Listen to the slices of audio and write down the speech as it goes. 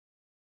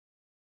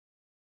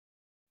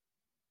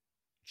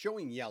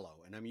showing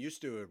yellow, and I'm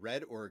used to a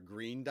red or a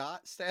green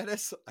dot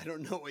status. I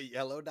don't know what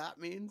yellow dot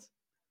means.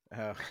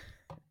 Oh,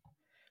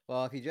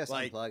 well, if you just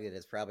Like, unplug it,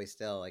 it's probably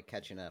still like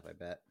catching up. I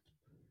bet.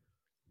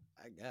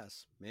 I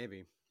guess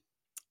maybe.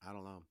 I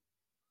don't know.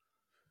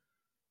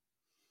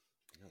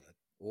 No,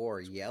 Or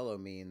that's yellow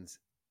means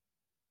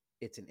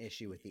it's an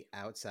issue with the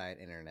outside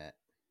internet,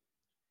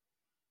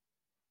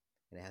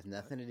 and it has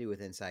nothing to do with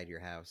inside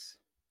your house,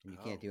 and you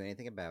Oh, can't do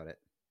anything about it.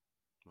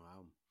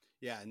 wow.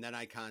 Yeah, and then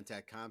I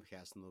contact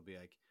Comcast, and they'll be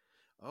like,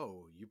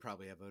 "Oh, you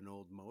probably have an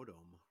old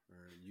modem,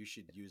 or you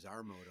should use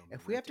our modem." and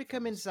If we have rent to it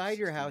from come us for inside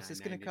your house, it's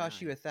going to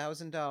cost you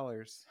 $69.99."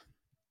 $1,000.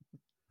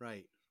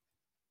 Right.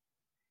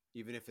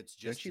 Even if it's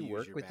Don't just you to use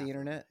work your with the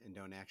bathroom internet? and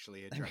don't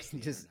actually I mean, address the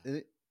just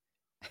internet.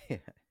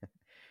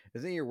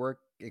 isn't your work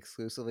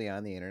exclusively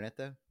on the internet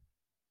though?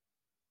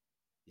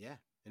 Yeah,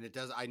 and it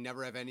does. I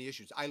never have any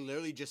issues. I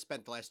literally just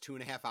spent the last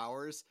 2.5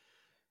 hours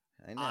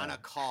I on know. a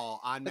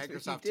call on That's what you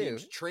Microsoft do.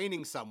 Teams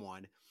training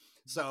someone.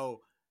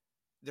 So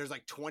there's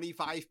like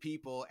 25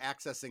 people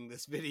accessing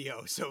this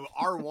video. So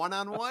our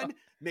one-on-one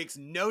makes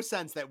no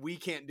sense that we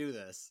can't do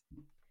this.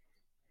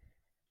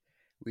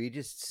 We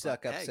just But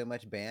suck up hey, so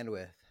much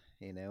bandwidth.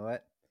 You know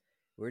what?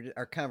 Our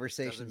doesn't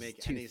conversation's make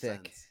too any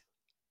thick. sense.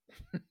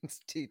 It's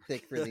too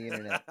thick for the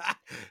internet.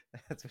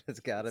 That's what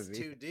it's got to It's be.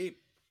 too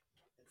deep.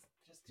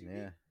 It's just too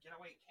Yeah. deep. Get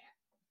away,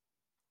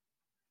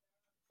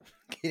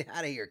 cat. Get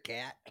out of here,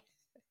 cat.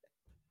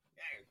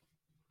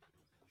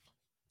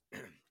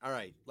 All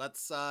right,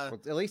 let's Well,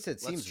 at least it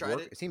seems try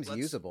It seems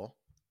usable.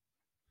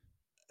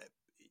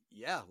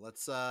 Yeah,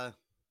 let's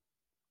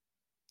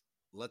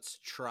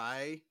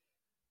try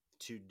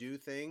to do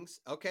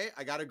things. Okay,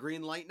 I got a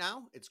green light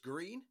now. It's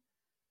green.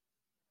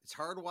 It's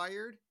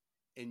hardwired,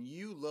 and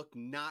you look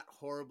not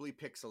horribly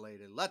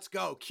pixelated. Let's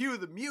go. Cue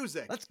the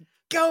music. Let's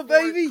go, before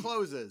baby. It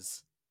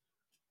closes.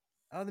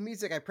 Oh, the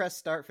music. I pressed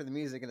start for the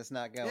music and it's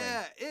not going.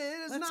 Yeah, it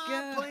is Let's not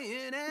go.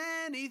 playing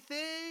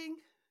anything.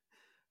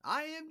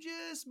 I am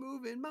just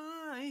moving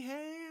my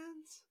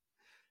hands.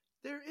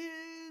 There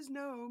is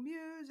no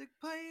music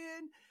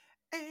playing,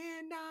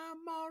 and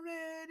I'm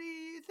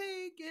already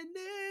thinking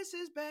this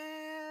is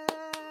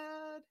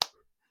bad.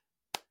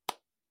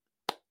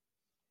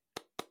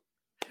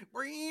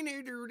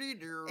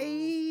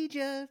 Age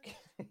of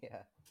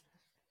yeah.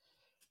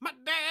 My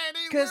daddy,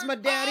 Because my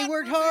daddy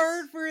worked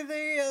hard for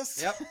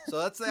this. Yep. So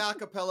that's the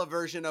acapella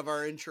version of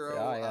our intro.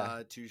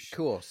 Yeah.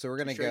 Cool. So we're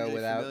gonna go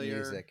without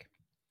music.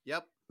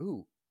 Yep.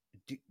 Ooh,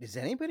 has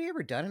anybody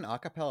ever done an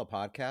acapella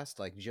podcast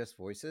like just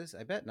voices?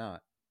 I bet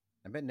not.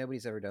 I bet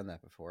nobody's ever done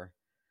that before.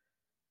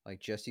 Like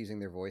just using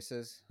their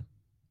voices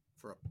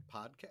for a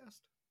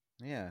podcast.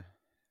 Yeah.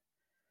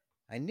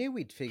 I knew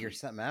we'd figure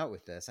something out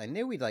with this. I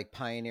knew we'd like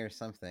pioneer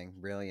something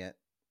brilliant.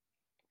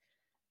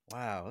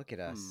 Wow, look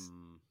at us.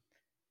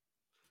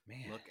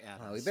 Man, look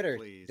at us. We better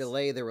please.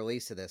 delay the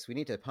release of this. We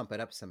need to pump it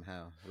up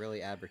somehow.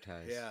 Really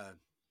advertise. Yeah,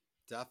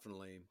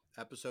 definitely.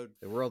 Episode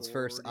the world's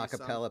first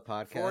acapella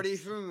podcast. 40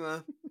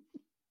 from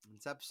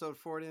it's episode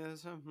 40.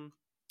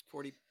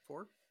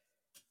 44.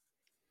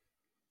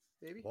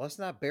 Maybe. Well, let's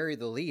not bury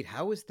the lead.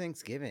 How was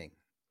Thanksgiving?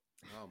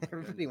 Oh my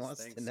Everybody goodness.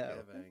 wants to know.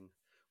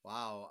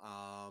 Wow.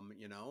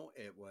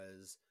 It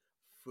was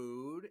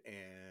food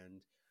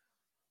and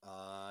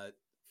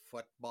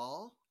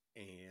football,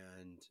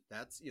 and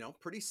that's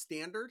pretty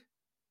standard.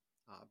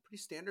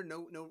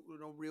 No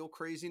real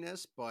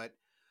craziness, but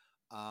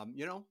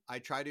I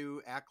try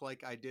to act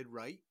like I did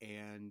right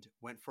and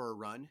went for a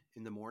run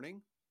in the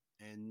morning,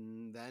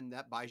 and then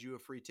that buys you a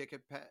free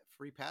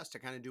free pass to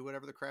kind of do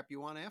whatever the crap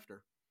you want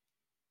after.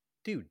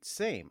 Dude,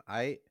 same.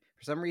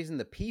 For some reason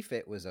the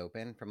PFIT was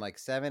open from like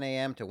 7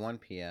 a.m. to 1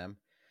 p.m.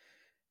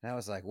 And I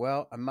was like,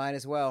 well, I might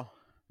as well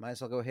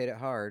go hit it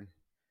hard.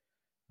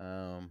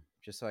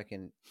 Just so I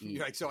can eat.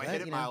 You're like, so I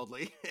hit it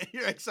mildly.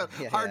 You're like, so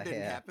hard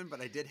didn't happen,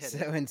 but I did hit it.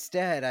 So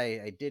instead,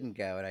 I didn't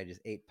go, and I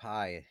just ate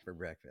pie for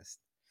breakfast.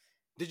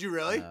 Did you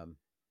really? No,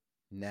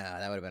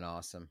 that would have been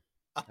awesome.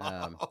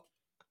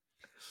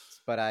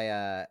 But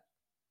I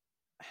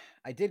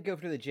did go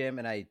to the gym,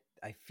 and I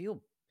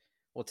feel,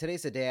 well,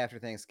 today's the day after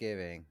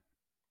Thanksgiving.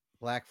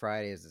 Black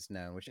Friday is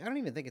known, which I don't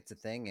even think it's a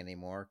thing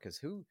anymore, because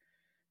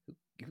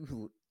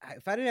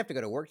if I didn't have to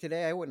go to work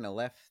today, I wouldn't have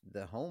left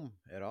the home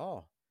at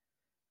all.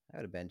 I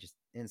would have been just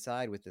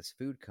inside with this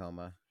food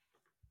coma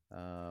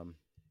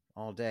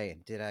all day.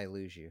 Did I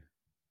lose you?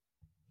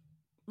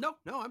 No,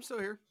 I'm still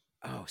here.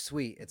 Oh,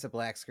 sweet. It's a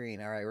black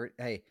screen. All right.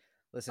 Hey,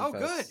 listen,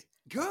 folks.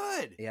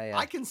 Good. Yeah.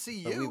 I can see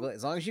you.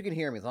 As long as you can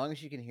hear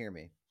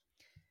me.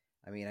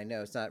 I mean, I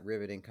know it's not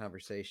riveting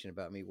conversation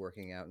about me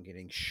working out and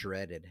getting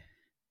shredded.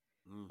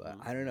 But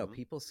I don't know.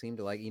 People seem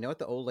to like, what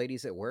the old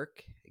ladies at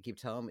work keep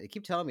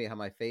telling me how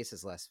my face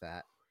is less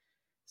fat.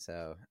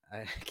 So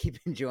I keep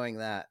enjoying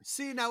that.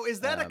 See, now,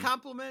 is that a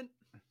compliment?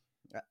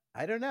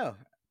 I don't know.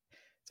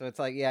 So it's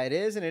like, yeah, it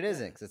is and it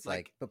isn't. 'Cause it's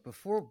like, but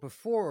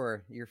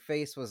before your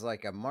face was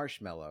like a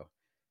marshmallow,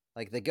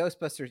 like the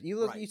Ghostbusters.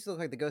 You used to look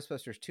like the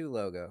Ghostbusters 2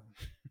 logo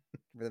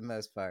for the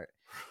most part,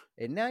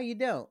 and now you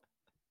don't.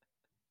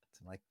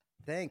 So I'm like,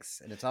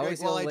 Thanks. And it's You're always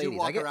like, the well, old I do ladies.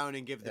 walk around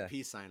and give the Yeah,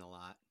 peace sign a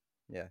lot.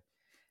 yeah.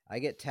 I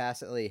get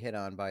tacitly hit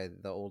on by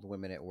the old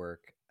women at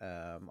work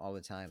all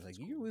the time. That's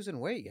Like, you're cool. losing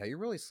weight. Yeah, you're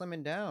really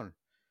slimming down.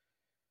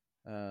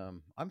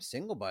 I'm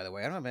single, by the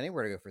way. I don't have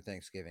anywhere to go for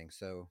Thanksgiving.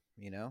 So,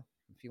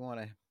 if you want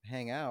to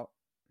hang out,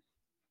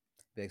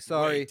 be like, Wait,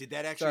 sorry, did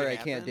that actually sorry, I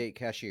can't happen? date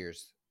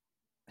cashiers.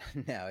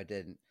 No, I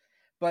didn't.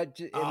 But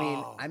I mean,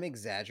 Oh, I'm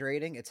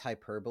exaggerating. It's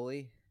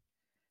hyperbole,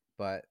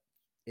 but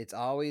it's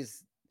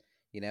always,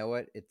 you know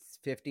what? It's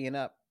 50 and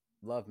up.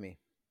 Love me.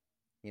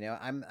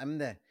 I'm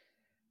the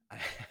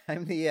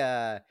I'm the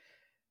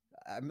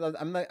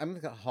I'm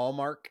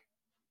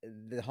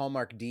the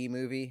Hallmark D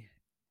movie yeah.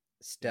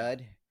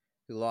 stud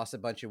who lost a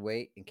bunch of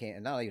weight and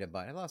can't, not even a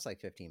bunch. I lost like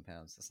 15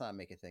 pounds. Let's not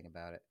make a thing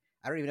about it.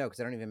 I don't even know because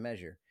I don't even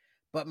measure.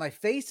 But my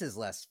face is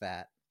less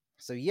fat.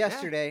 So Yeah.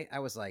 yesterday I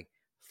was like,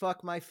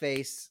 fuck my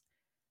face.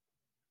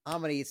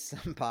 I'm gonna eat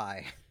some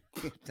pie.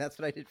 That's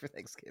what I did for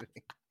Thanksgiving.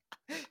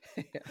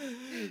 Yeah.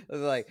 I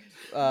was like,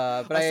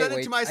 but I I ate said it to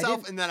weight. I myself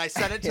didn't. and then I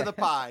said it to Yeah, the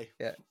pie.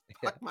 yeah,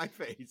 yeah. Fuck my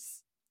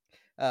face.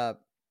 Uh,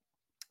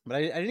 but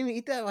I didn't even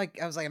eat that.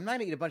 Like I was like, I'm not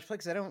gonna eat a bunch of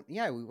plates. I don't.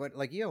 Yeah, we went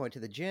like you. I went to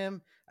the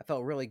gym. I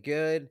felt really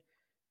good.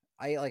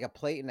 I ate like a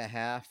plate and a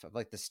half of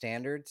like the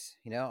standards,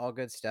 all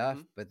good stuff.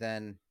 Hmm. But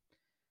then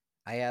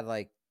I had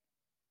like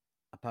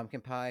a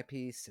pumpkin pie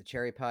piece, a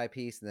cherry pie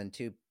piece, and then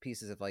two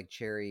pieces of like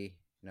cherry,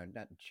 no,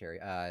 not cherry,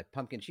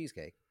 pumpkin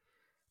cheesecake.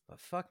 But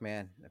fuck,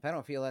 man, if I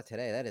don't feel that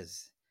today, that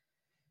is,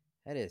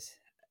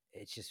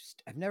 it's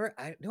just, I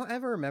don't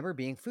ever remember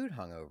being food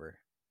hungover.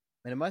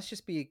 And it must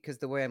just be because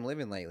the way I'm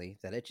living lately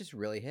that it just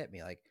really hit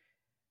me. Like,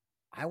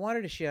 I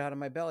wanted to shit out of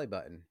my belly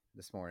button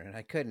this morning and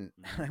I couldn't.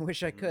 Hmm. I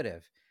wish I Hmm. could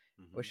have.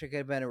 Hmm. Wish I could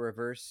have been a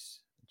reverse,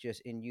 just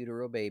in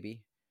utero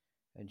baby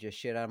and just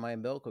shit out of my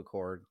umbilical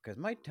cord because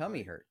my tummy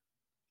Right. hurt.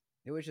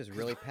 It was just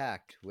really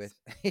packed with,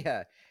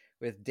 yeah,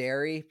 with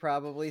dairy,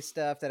 probably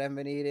stuff that I've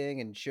been eating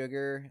and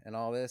sugar and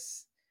all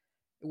this.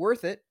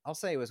 Worth it. I'll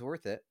say it was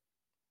worth it.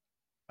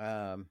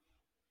 Um,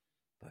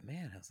 but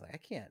man, I was like, I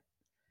can't.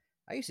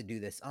 I used to do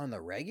this on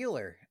the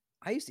regular.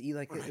 I used to eat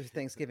like it Right. was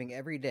Thanksgiving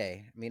every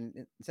day. I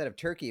mean, instead of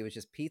turkey, it was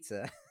just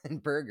pizza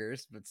and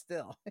burgers, but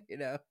still,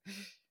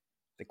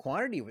 the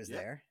quantity was Yeah.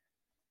 there.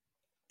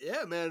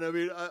 Yeah, man. I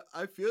mean,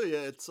 I feel you.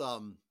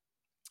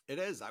 It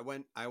is. I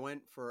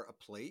went for a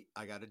plate.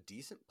 I got a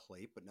decent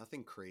plate, but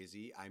nothing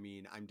crazy. I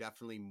mean, I'm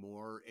definitely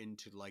more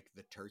into like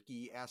the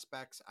turkey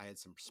aspects. I had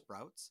some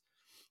sprouts,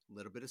 a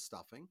little bit of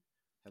stuffing,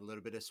 had a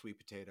little bit of sweet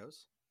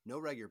potatoes, no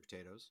regular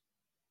potatoes.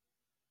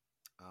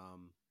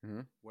 Um,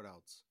 Mm-hmm. what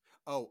else?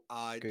 Oh,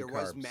 Good there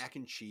was carbs. mac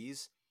and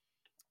cheese.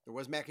 There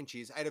was mac and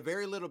cheese. I had a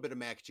very little bit of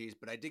mac and cheese,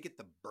 but I did get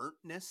the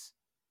burntness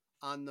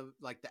on the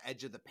like the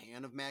edge of the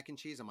pan of mac and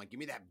cheese. I'm like, give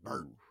me that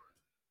burnt. Ooh,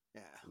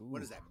 Yeah. What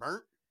ooh, is that?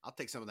 Burnt? I'll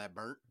take some of that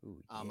burnt.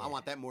 ooh, I yeah.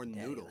 want that more than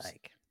Daddy noodles.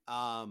 like.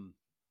 Um,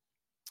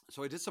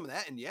 so I did some of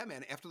that, and yeah,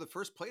 man. After the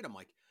first plate, I'm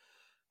like,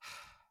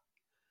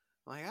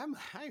 I'm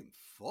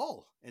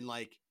full, and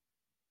like,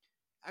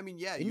 I mean,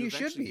 yeah, And you you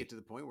should eventually get be. to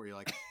the point where you're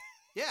like,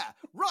 yeah,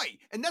 right.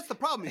 And that's the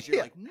problem is you're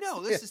Yeah, like,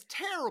 no, yeah. this is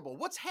terrible.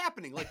 What's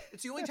happening? Like,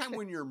 it's the only time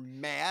when you're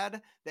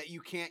mad that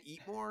you can't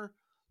eat more.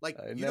 Like,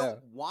 I you don't know.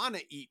 want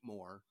to eat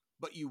more,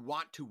 but you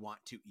want to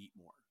eat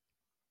more.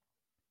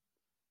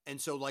 And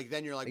so, like,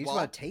 then you're like, You just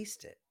want well, to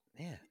taste it.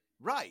 Yeah.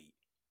 right.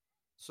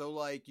 So,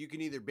 like, you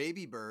can either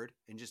baby bird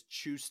and just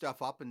chew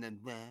stuff up and then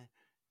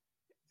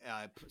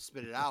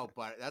spit it out,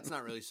 but that's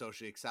not really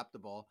socially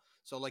acceptable.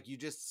 So, like, you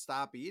just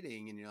stop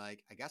eating and you're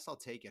like, I guess I'll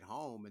take it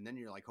home. And then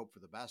you're like, hope for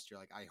the best. You're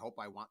like, I hope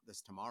I want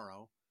this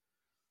tomorrow.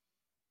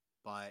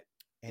 But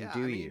And yeah, do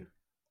I you? mean,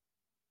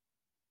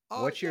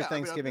 What's your yeah, I mean,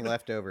 I'm Thanksgiving gonna.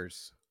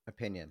 leftovers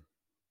opinion?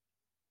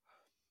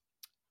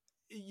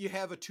 You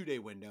have a 2 day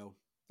window.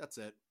 That's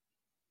it.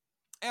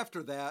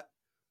 After that,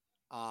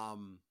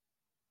 um,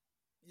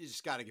 you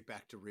just got to get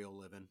back to real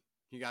living.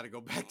 You got to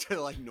go back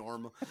to like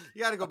normal.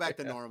 You got to go back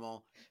to Yeah.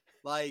 normal.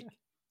 Like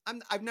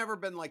I've never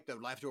been like the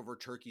leftover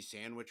turkey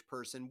sandwich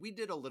person. We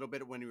did a little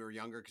bit when we were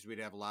younger because we'd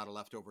have a lot of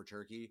leftover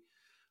turkey,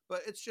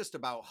 but it's just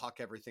about huck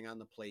everything on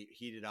the plate,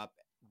 heat it up,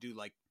 do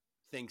like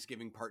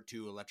Thanksgiving part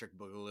two, electric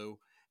boogaloo,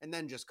 and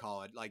then just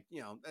call it like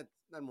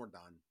then we're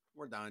done.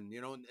 We're done.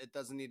 It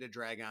doesn't need to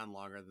drag on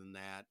longer than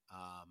that.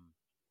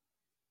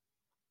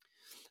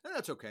 And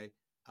that's okay.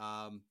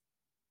 Um,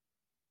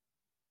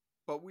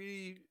 but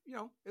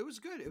it was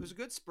good. It was a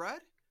good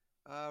spread.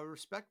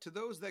 Respect to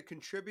those that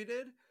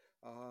contributed.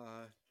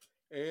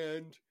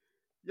 And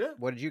yeah,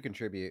 What did you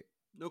contribute?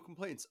 no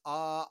complaints.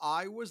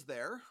 I was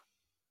there.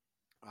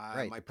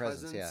 Right, My the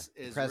presents. Yeah, presence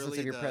the is presence really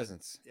of your the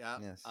presents. yeah.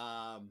 Yes.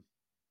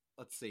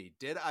 Let's see.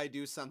 Did I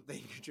do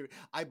something?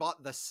 I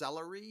bought the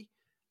celery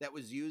that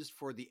was used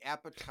for the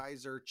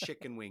appetizer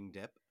chicken wing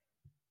dip.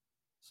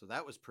 So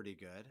that was pretty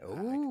good.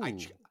 Oh,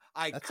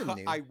 that's a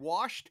new. I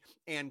washed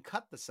and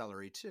cut the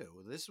celery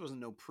too. This wasn't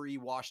no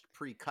pre-washed,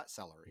 pre-cut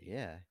celery.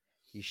 Yeah,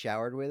 you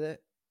showered with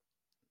it.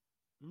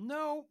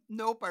 No,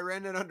 nope. I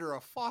ran it under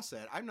a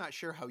faucet. I'm not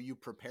sure how you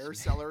prepare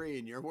celery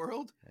in your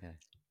world. Yeah.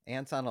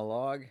 Ants on a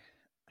log,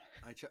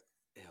 I ch-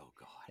 oh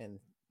god. and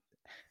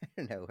I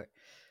don't know.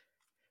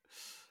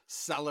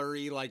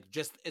 celery, like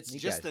it's You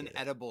just guys an get it.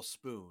 edible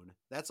spoon.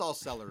 That's all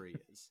celery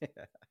is.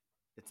 Yeah.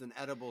 It's an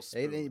edible And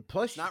spoon. It's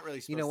plus, not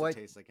really you know supposed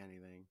to what? taste like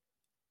anything.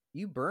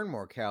 You burn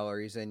more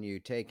calories than you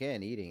take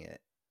in eating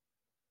it.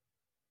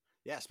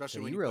 Yeah, So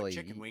especially when you you put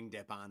chicken really, wing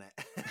dip on it.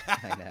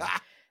 I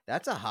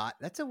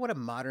know. What a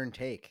modern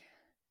take.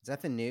 Is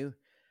that the new,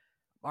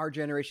 our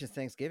generation's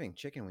Thanksgiving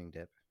chicken wing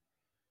dip?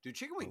 Dude,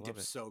 chicken I wing love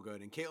dip's it. so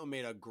good. And Caitlin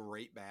made a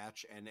great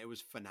batch and it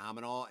was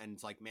phenomenal. And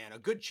it's like, man, a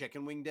good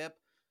chicken wing dip,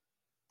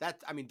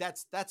 that's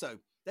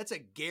a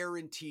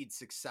guaranteed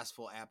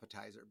successful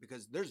appetizer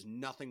because there's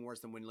nothing worse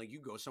than when like you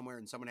go somewhere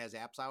and someone has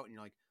apps out and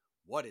you're like,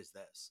 what is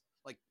this?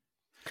 Like,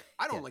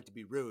 I Yeah. don't like to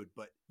be rude,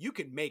 but you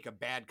can make a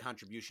bad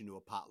contribution to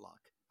a potluck.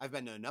 I've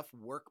been to enough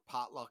work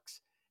potlucks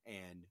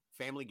and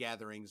family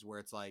gatherings where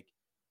it's like,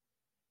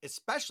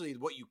 especially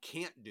what you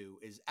can't do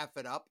is F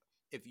it up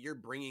if you're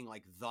bringing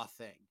like the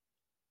thing.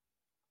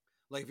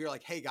 Like if you're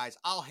like, hey guys,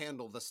 I'll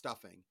handle the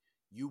stuffing.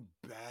 You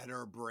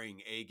better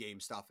bring A game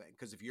stuffing.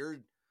 Because if your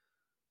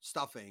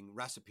stuffing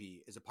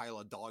recipe is a pile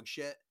of dog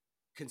shit,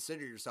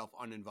 consider yourself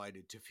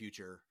uninvited to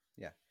future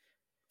Yeah.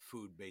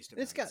 food based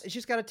events. It's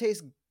just got to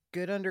taste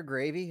good under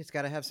gravy. It's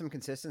got to have some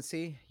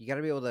consistency. You got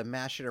to be able to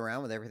mash it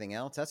around with everything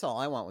else. That's all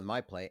I want with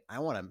my plate.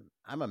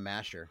 I'm a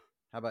masher.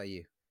 How about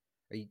you?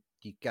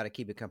 You got to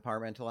keep it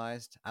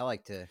compartmentalized? I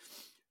like to.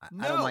 I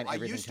don't No, mind I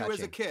everything used to touching.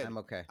 as a kid. I'm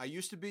okay. I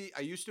used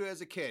to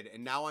as a kid,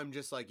 and now I'm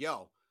just like,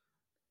 yo,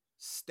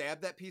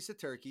 stab that piece of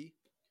turkey,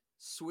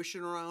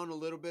 swishing around a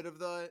little bit of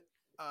the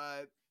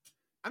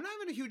I'm not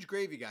even a huge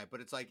gravy guy, but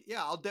it's like,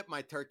 yeah, I'll dip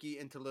my turkey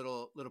into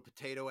little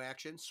potato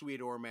action,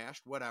 sweet or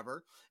mashed,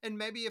 whatever. And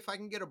maybe if I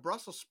can get a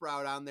Brussels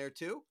sprout on there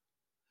too,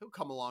 he'll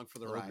come along for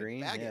the A little ride.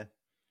 green, Bag yeah. it.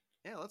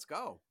 Yeah, let's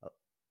go.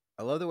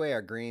 I love the way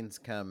our greens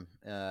come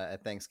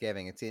at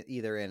Thanksgiving. It's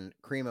either in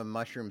cream of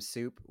mushroom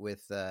soup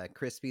with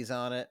crispies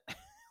on it,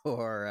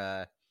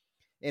 or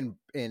in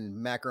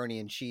macaroni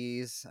and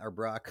cheese or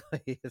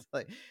broccoli. It's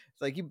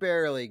like you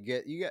barely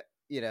get you got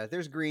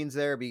there's greens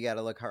there, but you got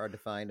to look hard to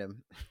find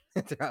them.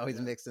 They're always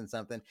Yeah. mixing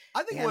something.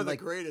 I think one And of the like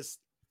greatest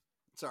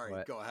sorry,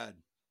 what? go ahead.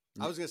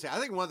 I was gonna say, I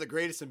think one of the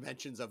greatest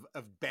inventions of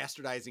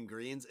bastardizing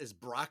greens is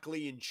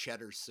broccoli and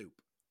cheddar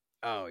soup.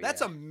 Oh That's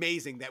yeah,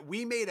 amazing that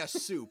we made a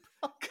soup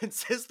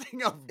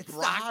consisting of it's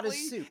the hottest broccoli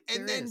soup and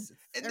there then is.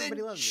 and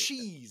Everybody then loves it.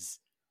 cheese.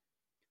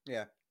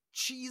 Yeah,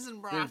 Cheese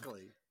and there's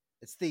broccoli.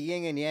 it's the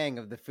yin and yang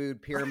of the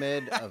food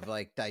pyramid of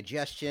like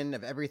digestion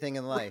of everything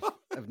in life,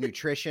 of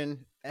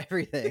nutrition,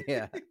 everything.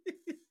 Yeah,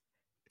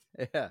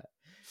 yeah,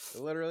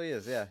 it literally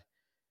is. Yeah,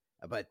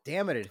 but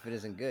damn it if it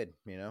isn't good.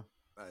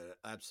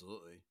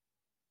 Absolutely.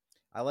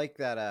 I like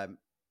that.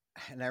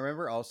 And I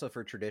remember also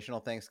for traditional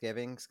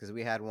Thanksgivings because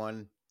we had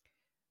one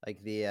like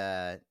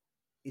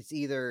it's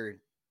either,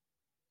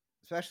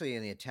 especially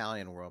in the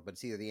Italian world, but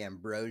it's either the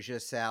ambrosia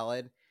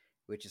salad,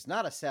 which is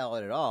not a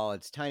salad at all.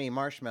 It's tiny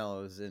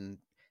marshmallows and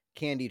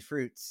candied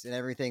fruits and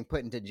everything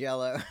put into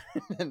Jello,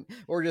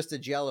 or just a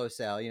Jello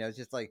salad. It's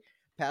just like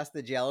past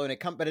the Jello, and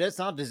but it's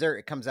not dessert.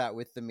 It comes out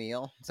with the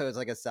meal, so it's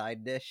like a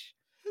side dish.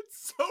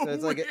 It's so So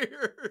it's like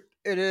weird.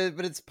 it is,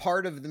 but it's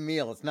part of the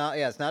meal. It's not.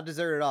 Yeah, it's not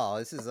dessert at all.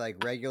 This is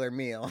like regular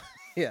meal.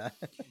 Yeah.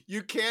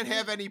 You can't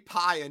have any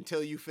pie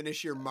until you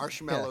finish your Yeah.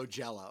 marshmallow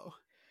jello.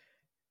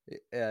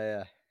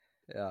 Yeah.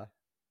 Yeah.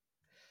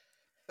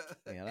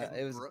 Yeah.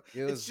 It It's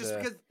was. just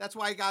because that's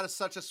why I got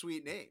such a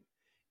sweet name.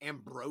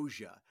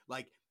 Ambrosia.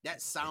 Like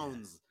that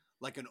sounds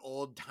like an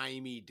old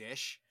timey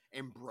dish.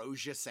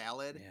 Ambrosia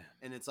salad. Yeah.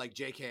 And it's like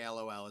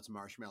JKLOL, it's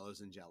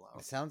marshmallows and jello.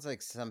 It sounds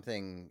like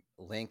something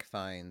Link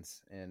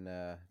finds in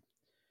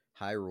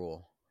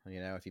Hyrule.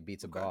 If he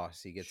beats a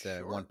boss, he gets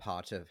one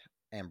pot of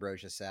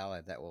ambrosia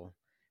salad that will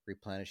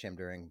replenish him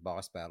during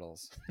boss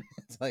battles.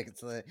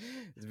 it's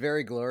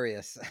very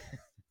glorious.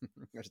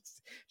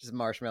 It's just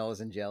marshmallows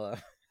and jello.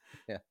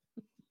 Yeah.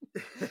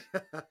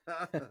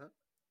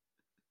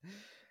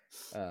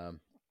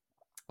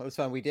 It was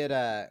fun. We did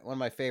one of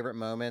my favorite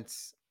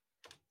moments.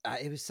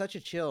 It was such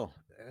a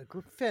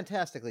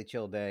fantastically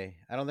chill day.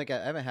 I don't think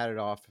I haven't had it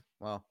off.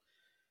 Well,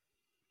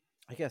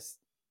 I guess,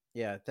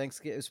 yeah.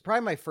 Thanksgiving. It was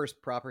probably my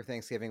first proper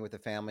Thanksgiving with the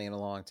family in a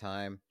long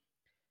time.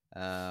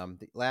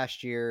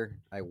 Last year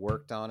I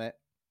worked on it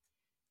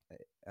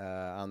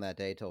on that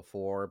day till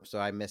 4, so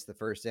I missed the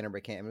first dinner,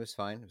 but it was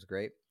fine. It was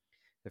great.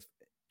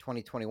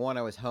 2021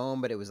 I was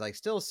home, but it was like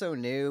still so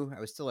new.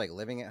 I was still like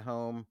living at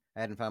home.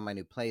 I hadn't found my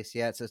new place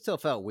yet, so it still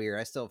felt weird.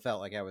 I still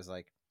felt like I was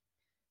like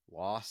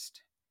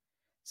lost.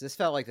 So this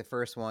felt like the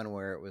first one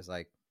where it was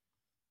like,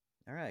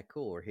 all right,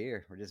 cool, we're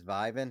here, we're just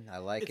vibing. I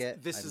like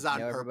it. This I is on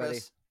know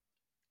purpose.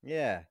 Everybody.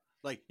 Yeah.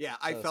 Like, yeah, So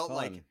I felt fun.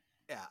 like,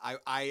 yeah,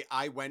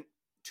 I went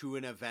to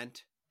an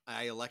event.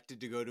 I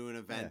elected to go to an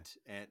event,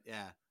 and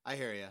yeah, I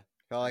hear you.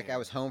 Felt like I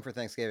was home for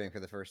Thanksgiving for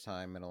the first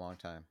time in a long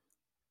time.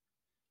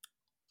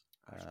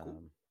 That's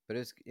cool. But it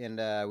was,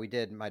 and we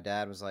did. My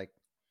dad was like,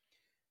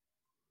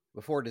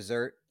 before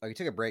dessert. We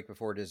took a break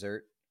before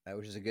dessert,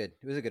 which is it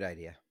was a good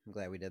idea. I'm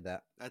glad we did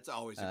that. That's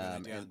always a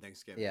good idea on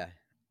Thanksgiving. Yeah,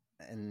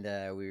 and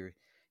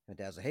my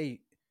dad was like,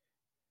 "Hey,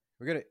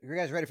 You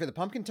guys ready for the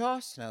pumpkin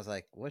toss? And I was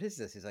like, what is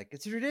this? He's like,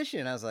 it's a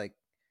tradition. I was like,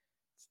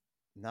 it's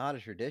not a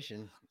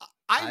tradition.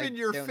 I'm I in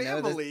your don't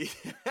know this. family.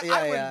 I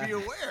Yeah, wouldn't yeah. be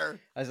aware.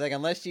 I was like,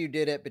 unless you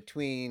did it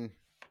between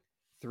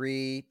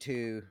 3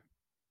 to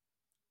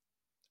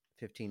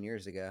 15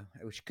 years ago,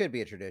 which could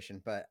be a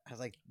tradition, but I was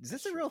like, is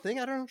this That's a true. real thing?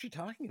 I don't know what you're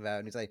talking about.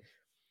 And he's like,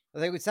 I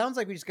was like, it sounds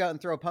like we just go out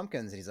and throw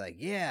pumpkins. And he's like,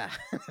 yeah.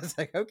 I was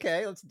like,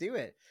 okay, let's do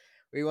it.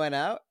 We went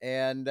out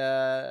and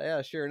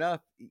yeah, sure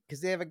enough, because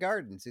they have a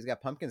garden. So he's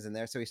got pumpkins in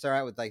there. So we start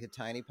out with like the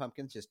tiny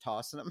pumpkins, just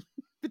tossing them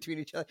between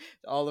each other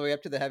all the way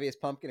up to the heaviest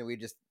pumpkin. And we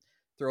just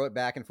throw it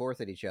back and forth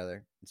at each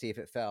other and see if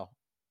it fell.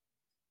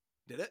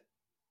 Did it?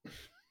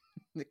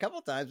 A couple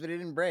times, but it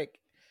didn't break.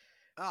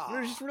 It was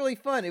Oh, just really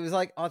fun. It was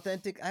like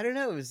authentic. I don't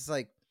know. It was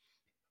like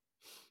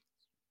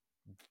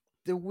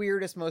the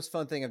weirdest, most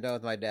fun thing I've done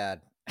with my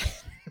dad.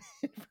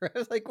 I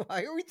was like,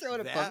 why are we throwing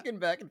a that. pumpkin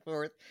back and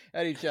forth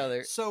at each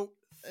other? So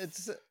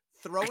It's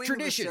throwing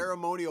tradition. the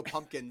ceremonial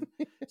pumpkin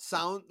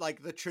sound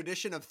like the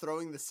tradition of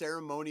throwing the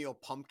ceremonial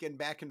pumpkin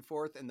back and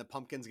forth and the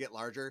pumpkins get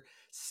larger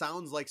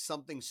sounds like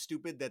something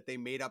stupid that they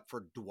made up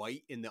for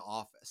Dwight in the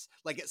office.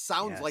 Like it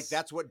sounds like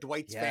that's what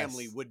Dwight's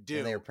family would do.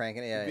 And they were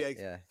pranking it. Be like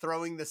Yeah.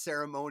 throwing the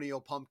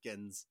ceremonial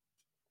pumpkins.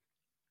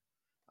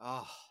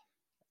 Oh,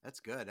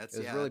 that's good. That's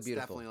really that's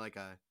beautiful. Definitely like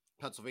a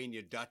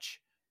Pennsylvania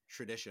Dutch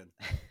tradition.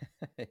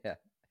 Yeah.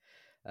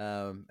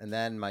 And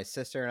then my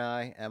sister and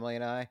I, Emily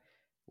and I,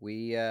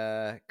 we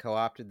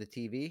co-opted the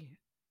TV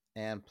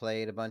and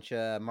played a bunch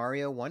of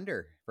Mario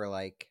Wonder for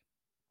like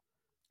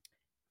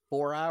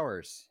 4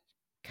 hours.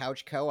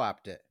 Couch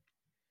co-opted it.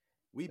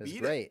 We It was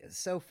beat great. It's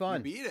so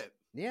fun. We beat it.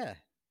 Yeah.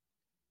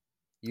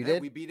 You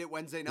did? We beat it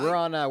Wednesday night. We're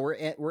on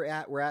we're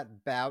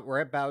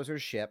at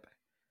Bowser's ship.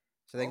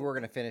 So I think we're Okay.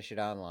 gonna finish it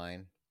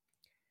online.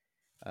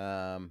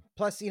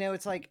 Plus,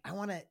 it's like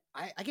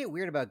I get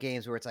weird about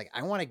games where it's like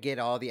I want to get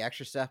all the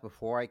extra stuff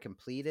before I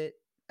complete it.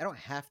 I don't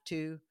have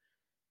to.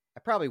 I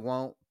probably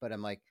won't, but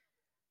I'm like,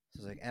 so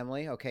it's like,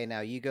 Emily, okay,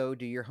 now you go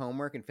do your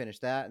homework and finish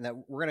that, and that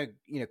we're gonna,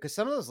 because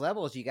some of those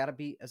levels you got to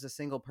beat as a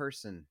single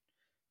person.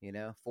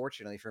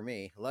 Fortunately for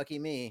me, lucky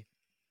me,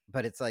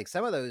 but it's like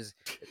some of those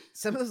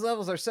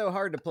levels are so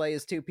hard to play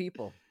as two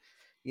people.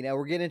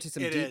 We're getting into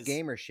some deep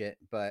gamer shit,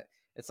 but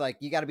it's like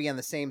you got to be on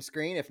the same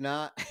screen. If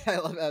not, I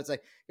love how it's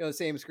like the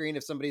same screen.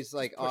 If somebody's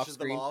like off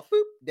screen, boop,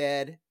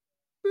 dead,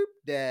 boop,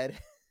 dead.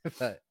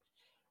 But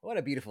what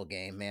a beautiful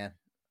game, man!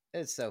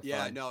 It's so fun.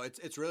 Yeah, no,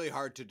 it's really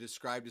hard to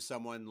describe to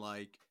someone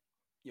like,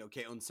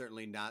 Caitlin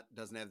certainly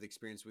doesn't have the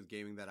experience with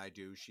gaming that I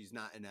do. She's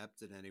not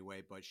inept in any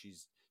way, but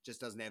she's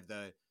just doesn't have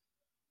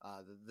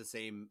the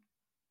same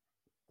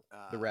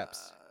the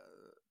reps.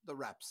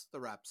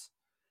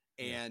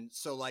 And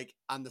so like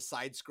on the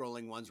side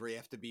scrolling ones where you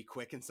have to be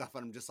quick and stuff,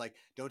 and I'm just like,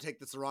 don't take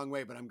this the wrong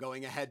way, but I'm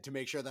going ahead to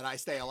make sure that I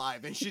stay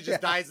alive. And she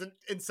just dies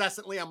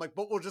incessantly. I'm like,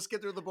 but we'll just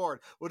get through the board.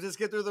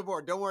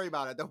 Don't worry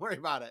about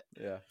it.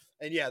 Yeah.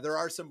 And yeah, there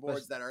are some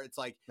boards that are, it's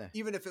like,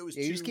 even if it was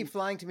you just keep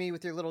flying to me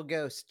with your little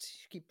ghost.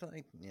 You keep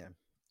playing. Yeah.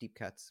 Deep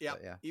cuts. Yeah.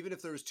 Yeah. Even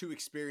if there was two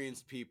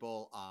experienced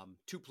people,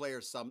 two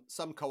players,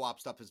 some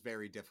co-op stuff is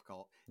very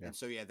difficult. Yeah. And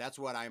so, yeah, that's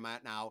what I'm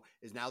at now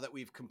is now that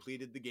we've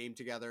completed the game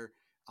together,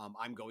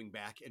 I'm going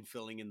back and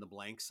filling in the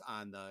blanks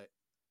on the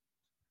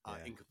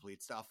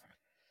incomplete stuff.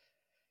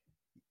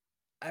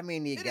 I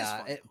mean, you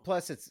got it.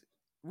 Plus it's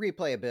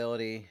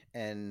replayability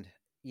and,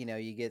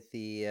 you get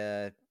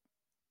the,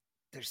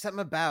 there's something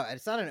about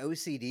it's not an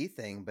OCD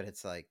thing, but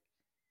it's like,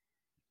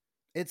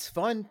 it's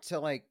fun to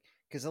like,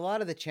 because a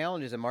lot of the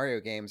challenges in Mario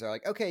games are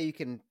like, okay, you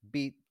can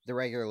beat the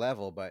regular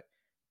level, but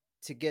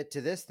to get to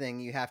this thing,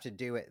 you have to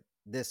do it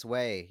this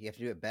way. You have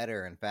to do it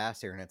better and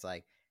faster. And it's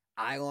like,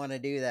 I want to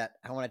do that.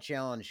 I want to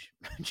challenge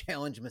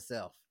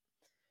myself.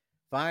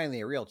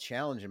 Finally, a real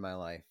challenge in my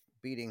life,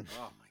 beating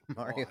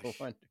Mario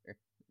Wonder.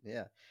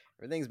 Yeah,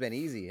 everything's been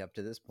easy up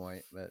to this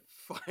point, but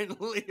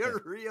finally a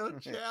real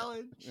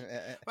challenge.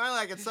 Finally,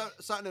 I get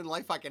something in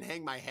life I can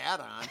hang my hat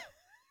on.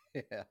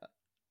 Yeah.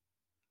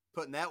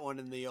 Putting that one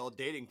in the old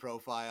dating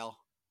profile.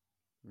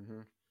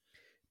 Mm-hmm.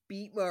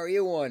 Beat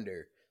Mario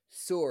Wonder,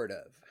 sort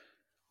of.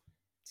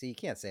 See, you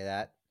can't say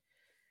that.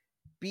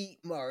 Beat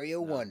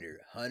Mario Wonder,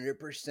 100%.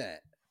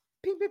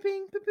 Ping, ping,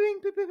 ping, ping, ping,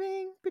 ping,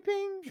 ping, ping,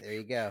 ping. There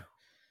you go.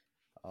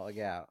 Oh,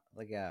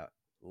 look out.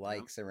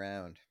 Likes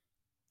around.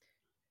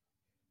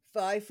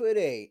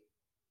 5'8".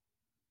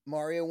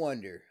 Mario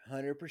Wonder,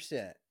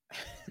 100%.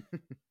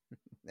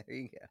 There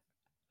you go.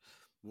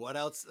 What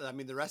else? I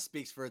mean, the rest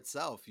speaks for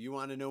itself. You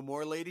want to know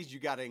more, ladies? You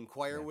got to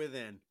inquire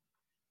within.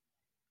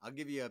 I'll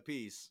give you a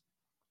piece.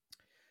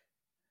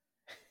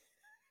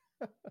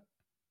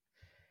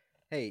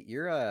 Hey,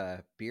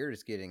 your beard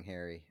is getting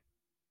hairy.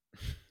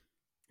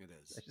 It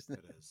is.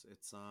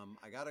 It's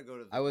I gotta go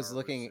to the barber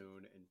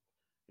soon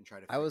and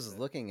try to. I was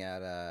looking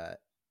at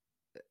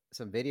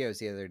some videos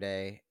the other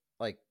day.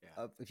 Like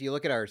if you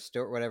look at our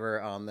store,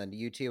 whatever on the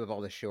YouTube of all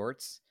the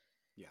shorts.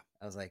 Yeah.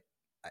 I was like,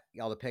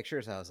 all the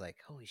pictures. I was like,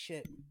 holy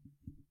shit,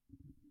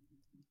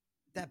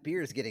 that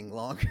beard is getting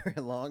longer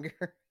and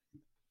longer.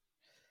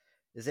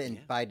 Is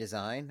it by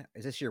design?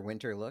 Is this your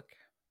winter look?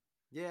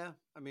 Yeah,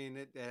 I mean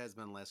it has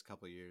been the last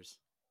couple of years.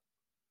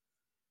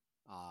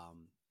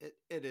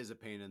 It is a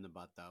pain in the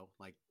butt though.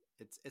 Like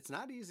it's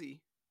not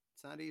easy.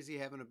 It's not easy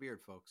having a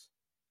beard, folks.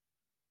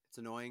 It's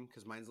annoying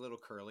because mine's a little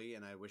curly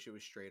and I wish it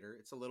was straighter.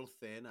 It's a little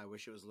thin. I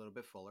wish it was a little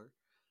bit fuller.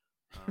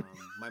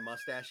 My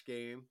mustache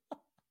game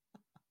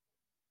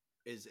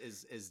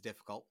is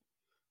difficult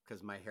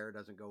because my hair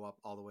doesn't go up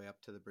all the way up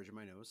to the bridge of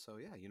my nose. So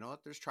yeah, you know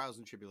what? There's trials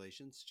and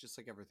tribulations, just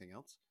like everything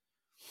else.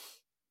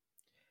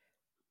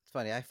 It's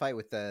funny. I fight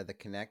with the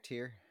connect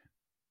here,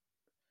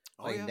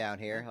 Oh like yeah, down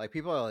yeah, here. Like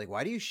people are like,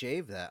 "Why do you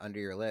shave that under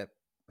your lip?"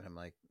 And I'm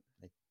like,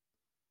 "This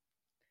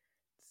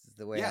is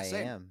the way yeah. I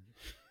Same. am.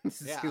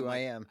 This is Yeah, who I'm I like,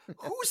 am."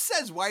 who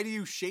says why do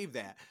you shave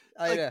that?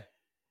 I Like know.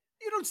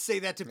 you don't say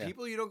that to Yeah,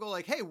 people. You don't go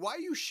like, "Hey, why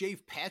you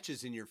shave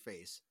patches in your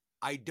face?"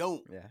 I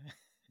don't. yeah,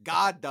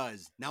 God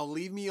does. Now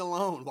leave me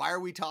alone. Why are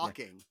we yeah.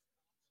 talking?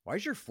 Why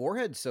is your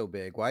forehead so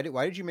big? Why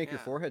did you make your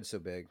Yeah. forehead so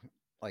big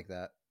like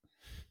that?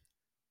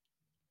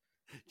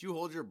 Do you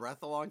hold your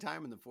breath a long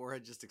time and the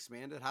forehead just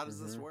expanded? How does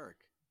this Hmm. work?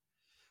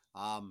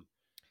 Um,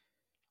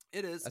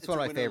 it is. That's It's one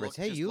a of my winter favorites.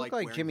 look, Hey, just you look like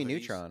like wearing Jimmy hoodies.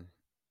 Neutron.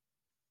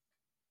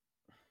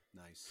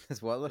 Nice.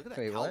 That's what Look look. at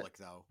that Wait, what? cowlick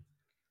though.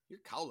 Your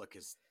cowlick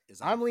is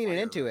on I'm leaning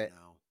fire into right it.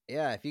 now.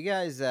 Yeah, if you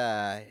guys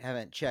haven't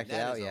And checked it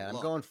that out is a yet, I'm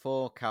look. going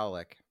full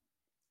cowlick.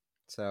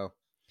 So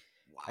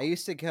I Wow.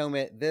 used to comb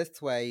it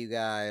this way, you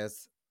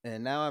guys,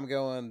 and now I'm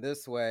going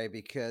this way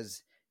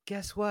because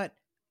guess what?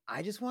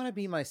 I just want to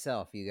be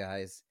myself, you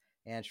guys.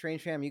 And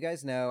Strange Fam, you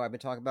guys know I've been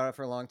talking about it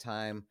for a long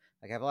time.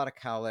 Like I have a lot of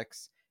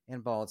cowlicks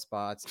and bald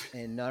spots,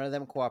 and none of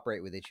them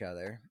cooperate with each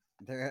other.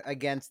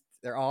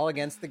 They're all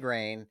against the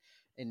grain.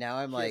 And now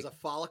I'm He has like, a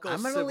follicle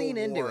I'm gonna civil lean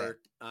into it. war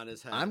on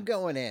his I'm head.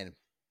 going in.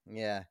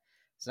 Yeah.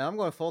 So now I'm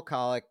going full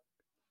colic,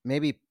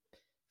 maybe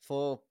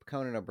full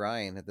Conan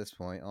O'Brien at this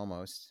point,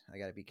 almost. I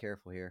got to be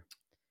careful here.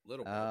 A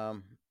little bit.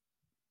 Um,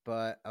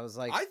 but I was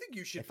like, I think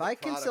you should if put I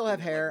can still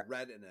product in have that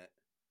like hair, red in it.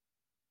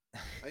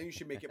 I think you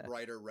should make it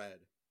brighter red.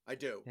 I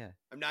do. yeah,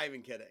 I'm not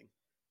even kidding.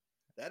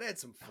 That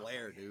adds some oh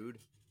flair, yeah, dude.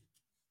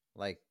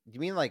 like, do you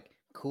mean like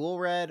cool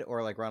red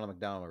or like Ronald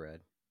McDonald red?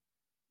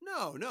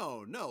 No,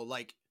 no, no.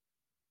 Like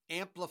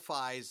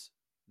amplifies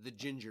the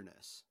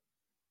gingerness.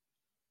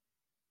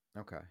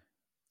 Okay,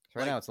 so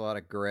right now Like, it's a lot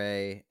of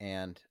gray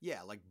and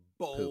yeah, like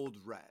poop. bold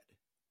red.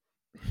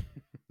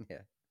 Yeah,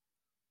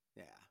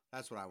 Yeah,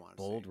 that's what I want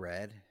to see. bold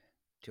red.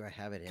 Do I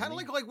have it in Kind of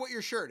me? like what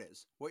your shirt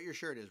is. What your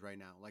shirt is right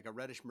now, like a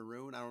reddish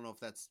maroon. I don't know if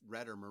that's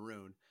red or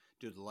maroon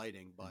due to the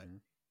lighting, but Hmm.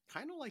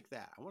 kind of like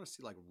that. I want to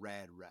see like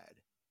red, red.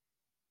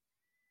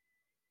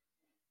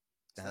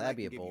 So Now then I that'd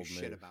be can a give you bold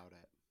shit move. about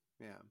it.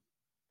 Yeah.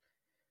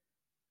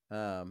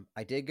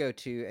 I did go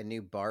to a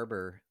new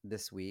barber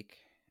this week,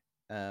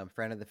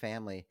 friend of the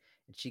family,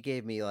 and she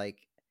gave me like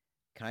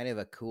kind of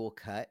a cool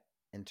cut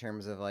in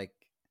terms of like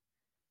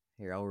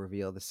here I'll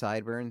reveal the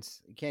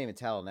sideburns. You can't even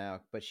tell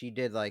now, but she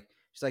did like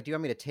she's like, "Do you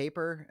want me to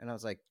taper?" And I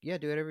was like, "Yeah,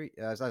 do it every."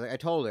 I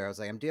told her I was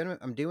like, "I'm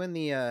doing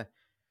the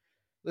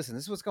listen.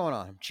 This is what's going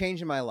on. I'm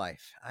changing my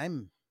life.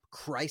 I'm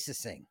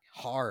crisising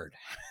hard.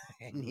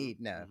 I Mm-hmm. need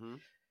no." Mm-hmm.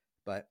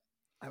 But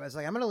I was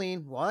like, "I'm gonna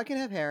lean while I can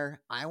have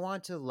hair. I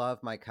want to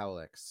love my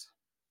cowlicks."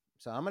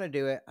 So I'm gonna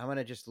do it. I'm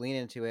gonna just lean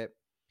into it.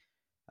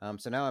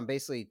 So now I'm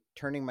basically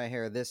turning my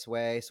hair this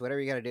way. So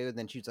whatever you got to do. And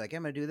then she's like,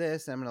 I'm gonna do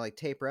this. And I'm gonna like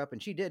taper up.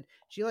 And she did.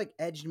 She like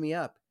edged me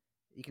up.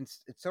 You can.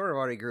 It sort of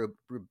already grew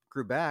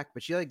back,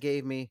 but she like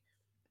gave me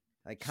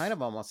like kind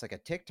of almost like a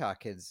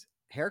TikTok kid's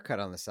haircut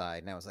on the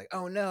side. And I was like,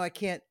 oh no, I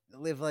can't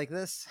live like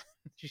this.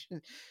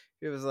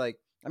 It was like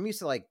I'm used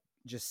to like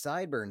just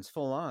sideburns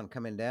full on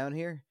coming down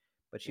here,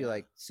 but she Yeah.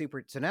 like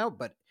super. So now,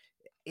 but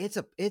it's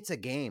a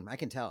game. I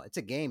can tell it's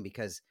a game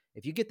because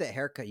if you get that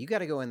haircut, you got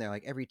to go in there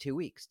like every 2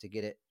 weeks to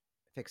get it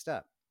fixed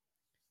up.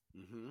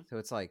 Mm-hmm. So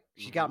it's like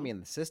she got Mm-hmm. me in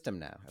the system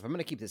now. If I'm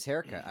gonna keep this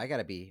haircut, I got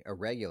to be a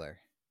regular,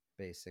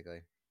 basically.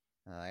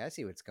 I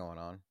see what's going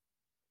on.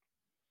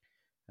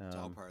 It's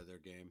all Um, part of their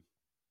game.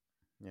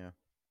 yeah,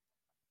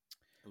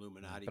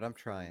 Illuminati but I'm confirmed.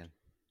 trying.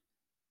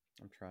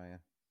 I'm trying.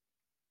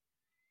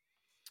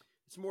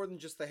 It's more than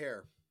just the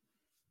hair.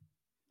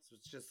 So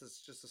it's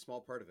just a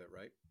small part of it,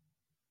 right?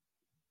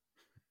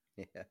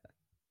 Yeah,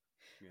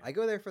 Yeah. I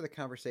go there for the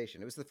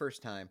conversation. It was the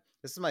first time.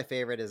 This is my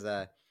favorite. Is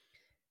I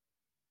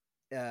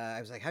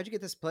was like, "How'd you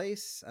get this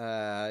place?"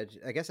 I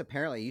guess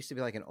apparently it used to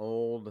be like an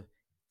old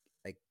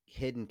like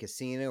hidden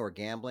casino or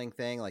gambling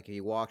thing. Like if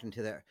you walked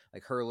into the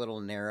like her little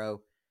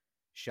narrow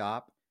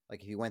shop,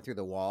 like if you went through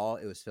the wall,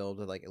 it was filled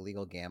with like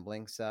illegal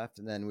gambling stuff.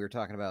 And then we were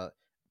talking about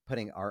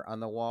putting art on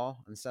the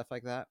wall and stuff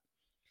like that.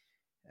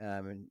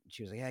 And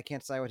she was like, "Yeah, I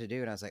can't decide what to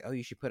do." And I was like, "Oh,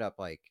 you should put up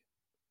like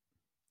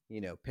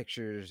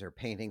pictures or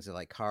paintings of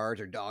like cards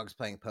or dogs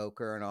playing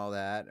poker and all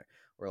that,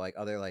 or like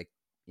other like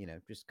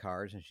just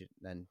cards." And she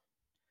then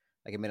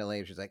like a minute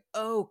later, she's like,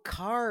 "Oh,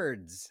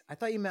 cards! I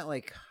thought you meant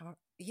like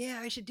yeah,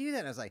 I should do that."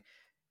 And I was like,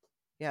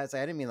 "Yeah, it's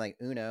like I didn't mean like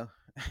Uno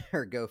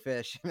or Go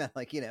Fish. I meant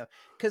like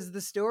because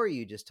the story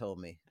you just told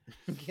me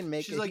can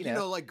make She's it like,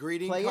 like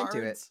greeting play into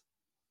it." cards.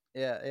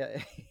 Yeah,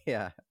 yeah,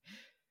 yeah.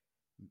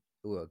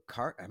 Ooh, a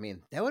card. I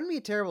mean, that wouldn't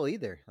be terrible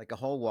either. Like a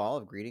whole wall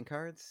of greeting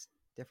cards,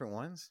 different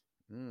ones.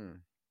 Mm.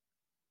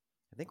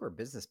 I think we're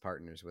business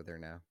partners with her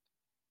now.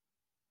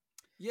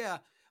 Yeah,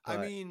 I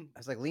But mean, I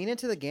was like, lean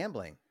into the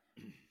gambling.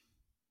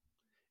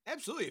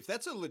 absolutely. If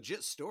that's a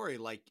legit story,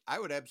 like I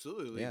would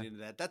absolutely lean Yeah. into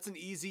that. That's an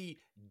easy,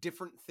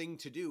 different thing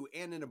to do.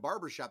 And in a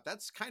barbershop,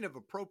 that's kind of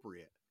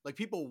appropriate. Like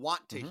people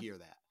want to Hmm. hear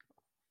that.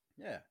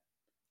 Yeah.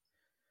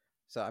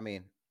 So I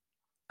mean,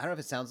 I don't know if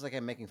it sounds like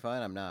I'm making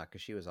fun. I'm not,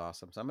 because she was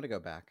awesome. So I'm gonna go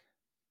back.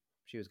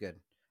 She was good.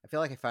 I feel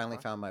like I finally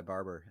Okay. found my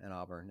barber in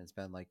Auburn. It's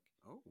been like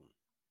Oh,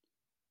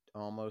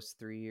 almost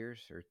 3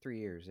 years or 3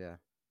 years. Yeah,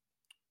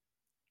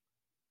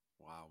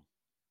 wow.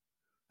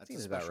 That's a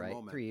seems about special right.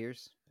 moment. 3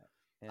 years.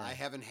 I Yeah.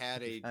 haven't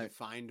had You a found,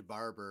 defined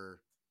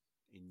barber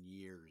in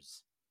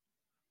years.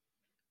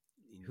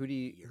 In who do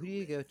you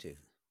year go to?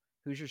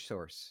 Who's your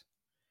source?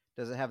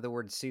 Does it have the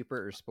word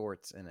super or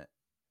sports in it?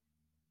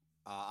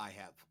 I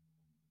have.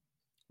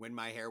 When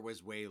my hair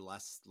was way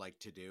less like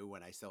to do,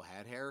 when I still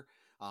had hair,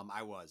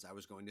 I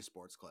was going to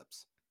sports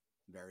clips,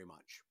 very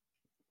much.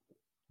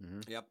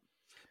 Hmm. Yep.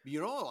 But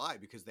you know why?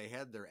 Because they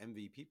had their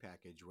MVP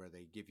package where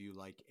they give you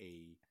like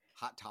a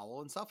hot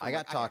towel and stuff. And I I'm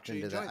like, got I talked actually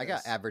into that. enjoy I got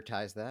this.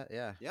 advertised that.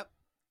 Yeah. Yep.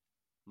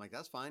 I'm like,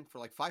 that's fine for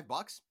like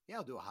 $5. Yeah,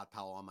 I'll do a hot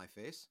towel on my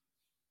face.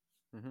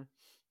 Hmm.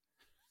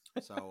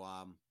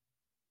 So,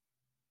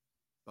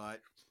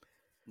 but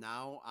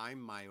now I'm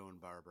my own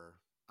barber.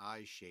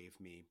 I shave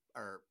me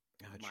or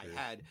Oh, my true.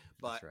 head, That's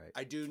but right.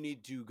 I do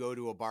need to go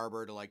to a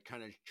barber to like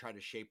kind of try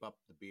to shape up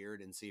the beard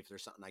and see if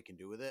there's something I can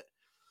do with it.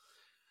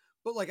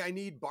 But like I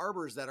need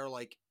barbers that are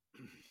like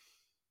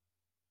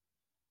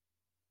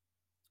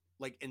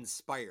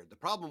inspired. The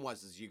problem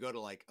was is you go to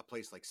like a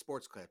place like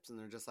Sports Clips and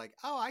they're just like,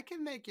 "Oh, I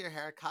can make your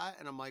hair cut."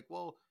 And I'm like,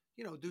 "Well,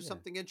 do Yeah.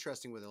 something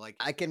interesting with it. Like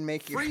I can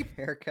make your free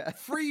haircut.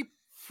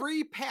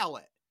 free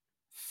palette.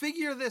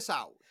 Figure this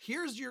out.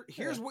 Yeah.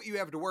 Here's what you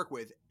have to work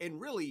with and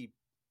really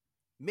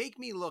make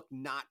me look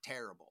not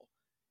terrible."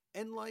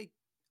 And like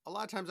a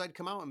lot of times I'd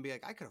come out and be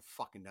like, "I could have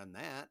fucking done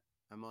that."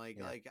 I'm like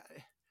Yeah.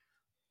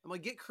 I'm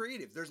like, get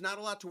creative. There's not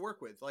a lot to work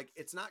with. Like,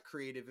 it's not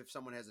creative if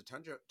someone has a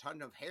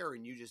ton of hair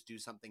and you just do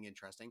something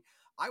interesting.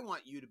 I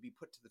want you to be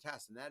put to the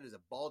test, and that is a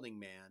balding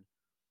man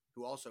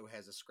who also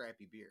has a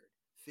scrappy beard.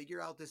 Figure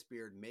out this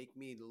beard, make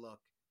me look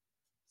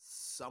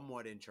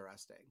somewhat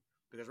interesting.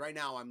 Because right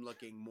now I'm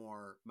looking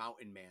more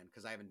mountain man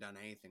because I haven't done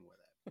anything with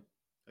it.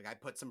 Like I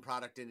put some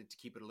product in it to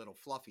keep it a little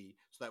fluffy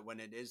so that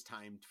when it is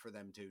time for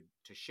them to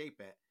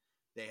shape it,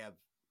 they have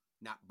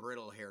not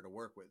brittle hair to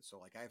work with. So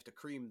like I have to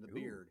cream the Ooh.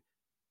 beard.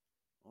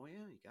 Oh yeah,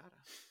 you gotta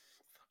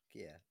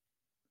Yeah.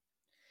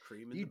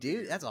 cream in You the do.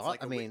 beard. That's all.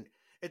 I mean,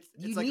 you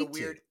It's like a need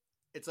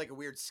to.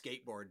 weird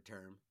skateboard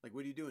term. Like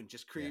what are you doing?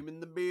 Just Yeah. cream in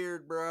the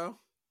beard, bro.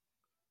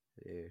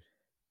 Dude.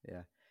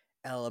 Yeah.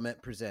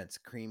 Element presents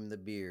Cream the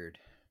Beard,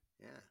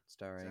 Yeah,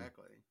 starring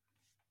exactly.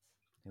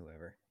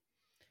 whoever.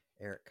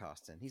 Eric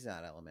Costin. He's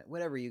not Element.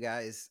 Whatever, you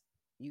guys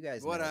know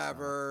it's not.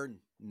 Whatever,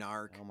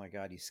 narc. Oh my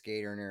god, you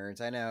skater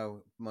nerds. I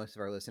know most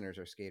of our listeners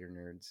are skater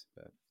nerds,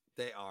 but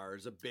They are.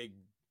 There's a big,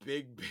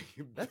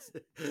 that's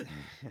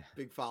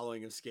big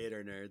following of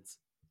skater nerds.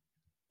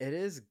 it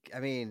is. I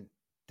mean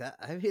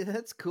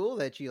that's cool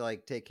that you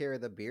like take care of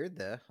the beard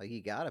though. Like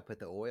you gotta put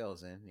the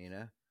oils in.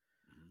 Mhm.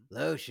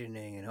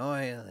 Lotioning and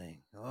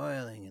oiling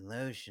and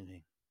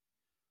lotioning.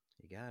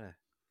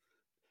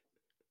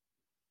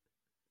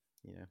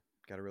 You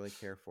gotta really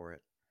care for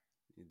it.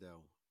 You know.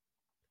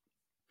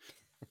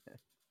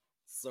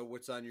 So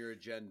what's on your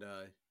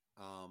agenda?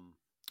 Um,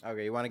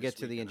 Okay, you want to get this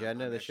to week, the and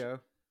agenda of I'm the actually show?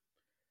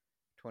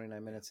 29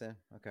 yeah. minutes in.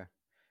 Okay.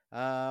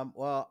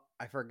 Well,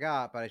 I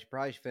forgot, but I should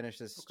probably finish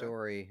this Okay.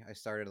 story I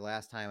started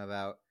last time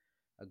about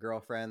a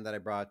girlfriend that I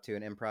brought to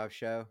an improv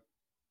show.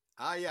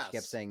 Ah She kept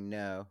yes. saying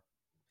no.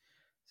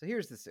 So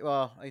here's this.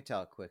 Well, I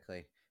tell it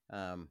quickly.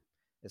 Um,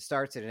 it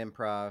starts at an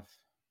improv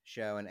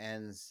show and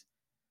ends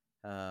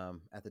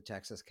at the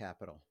Texas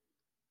Capitol.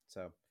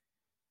 So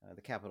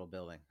the Capitol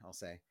building, I'll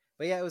say.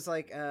 But yeah, it was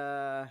a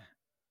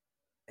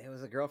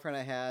girlfriend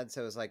I had.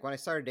 So it was like when I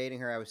started dating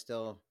her, I was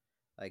still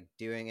like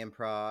doing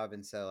improv,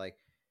 and so like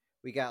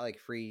we got like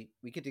free.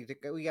 We got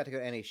to go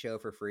to any show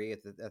for free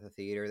at the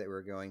theater that we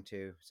were going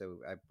to. So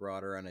I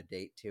brought her on a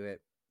date to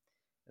it.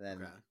 And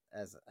then, Okay.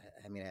 as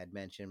I mean, I had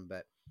mentioned,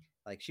 but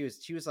like she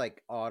was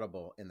like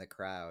audible in the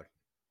crowd,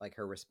 like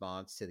her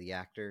response to the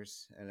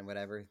actors and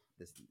whatever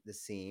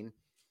this scene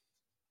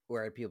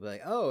where people be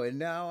like, oh, and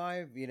now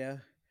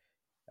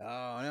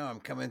oh no, I'm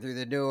coming through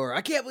the door.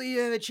 I can't believe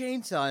you have a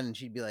chainsaw. And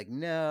she'd be like,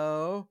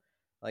 no,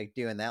 like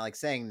doing that, like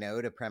saying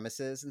no to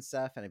premises and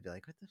stuff. And I'd be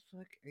like, what the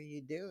fuck are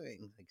you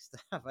doing? Like,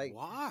 stop. I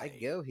Why?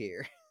 go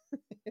here.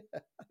 I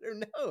don't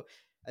know.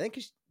 I think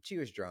she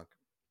was drunk,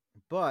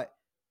 but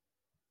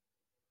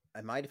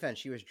in my defense,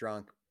 she was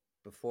drunk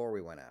before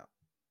we went out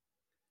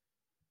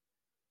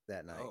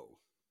that night. Oh.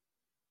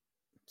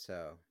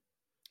 So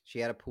she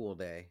had a pool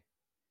day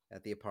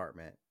at the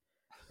apartment.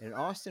 An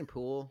Austin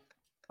pool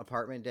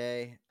apartment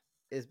day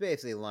is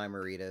basically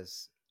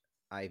limeritas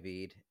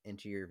IV'd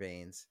into your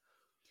veins.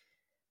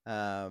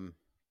 Um,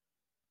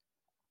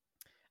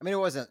 I mean, it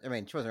wasn't. I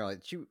mean, she wasn't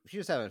really. She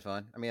was having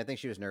fun. I mean, I think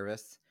she was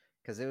nervous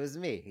because it was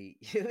me.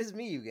 It was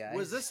me, you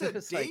Was guys. this a It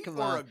was like, date come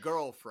or on. a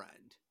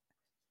girlfriend?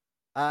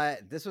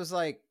 This was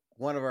like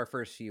one of our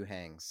first few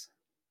hangs,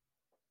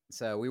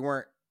 so we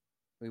weren't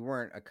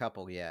a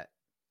couple yet,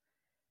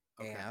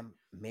 Okay. and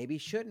maybe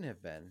shouldn't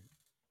have been,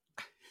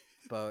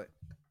 but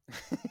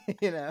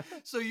you know.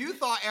 So you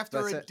thought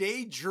after But a so,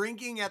 day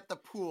drinking at the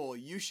pool,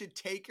 you should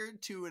take her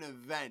to an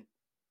event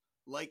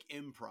like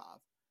improv.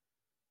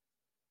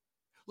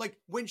 Like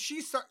when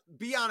she start,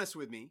 be honest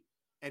with me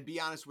and be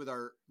honest with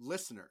our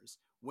listeners.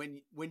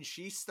 When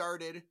she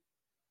started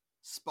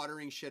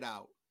sputtering shit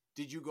out,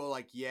 did you go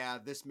like, yeah,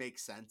 this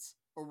makes sense?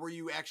 Or were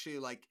you actually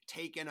like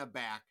taken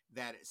aback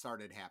that it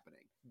started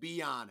happening?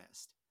 Be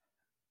honest.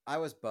 I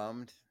was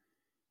bummed.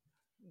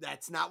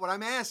 That's not what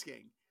I'm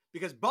asking.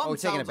 Because Oh, bummed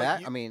taking it sounds like back.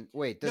 you I mean,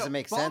 wait, does no, it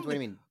make sense? What bummed do you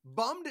mean?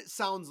 bummed it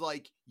sounds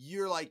like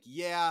you're like,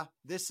 yeah,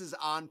 this is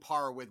on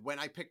par with when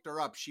I picked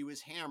her up, she was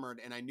hammered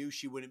and I knew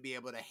she wouldn't be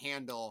able to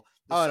handle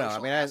the Oh no, I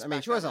social mean, I mean, aspect of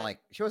it.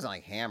 she wasn't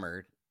like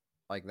hammered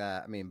like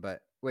that. I mean,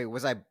 but wait,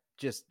 was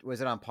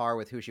it on par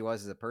with who she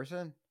was as a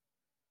person?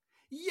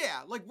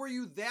 Yeah, like were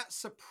you that No,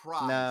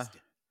 surprised?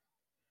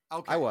 I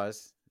Okay.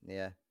 was.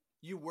 Yeah,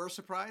 You were but I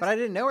surprised?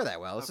 didn't know her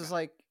that well. This Okay. is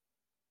like,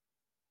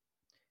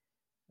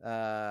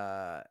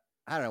 I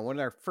don't know, one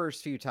of our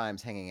first few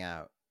times hanging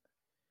out.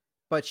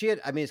 But she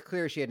had. I mean, it's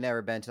clear she had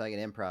never been to like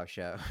an improv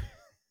show.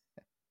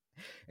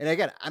 And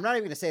again, I'm not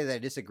even going to say that I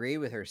disagree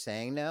with her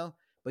saying no,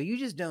 but you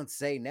just don't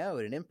say no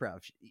at an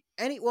improv.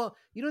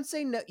 You don't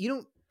say no. You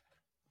don't.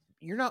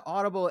 You're not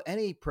audible at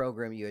any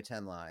program you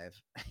attend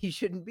live. You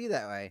shouldn't be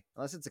that way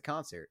unless it's a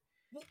concert.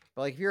 Well,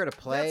 But like if you're at a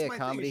play, that's a my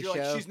thing. Is comedy you're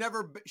like show, she's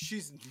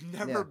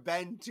never yeah,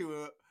 been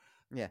to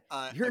yeah,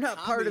 a you're not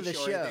part comedy of the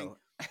show or anything. show.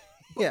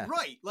 But Yeah.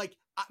 right, like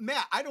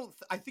Matt,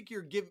 I think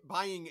you're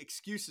buying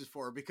excuses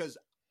for her because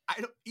I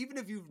don't. Even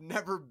if you've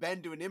never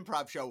been to an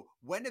improv show,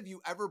 when have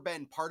you ever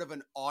been part of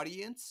an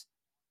audience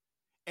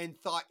and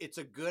thought it's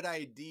a good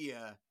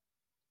idea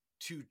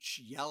to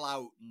yell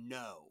out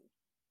no?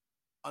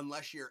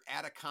 Unless you're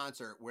at a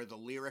concert where the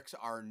lyrics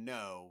are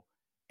no,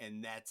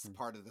 and that's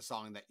part of the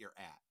song that you're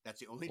at. That's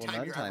the only Well, time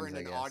none you're ever times in I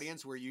an guess.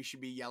 audience where you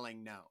should be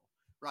yelling no.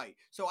 Right.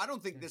 So I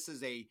don't think this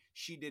is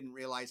she didn't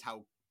realize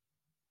how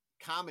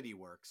comedy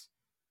works.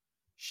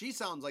 She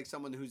sounds like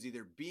someone who's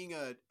either being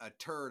a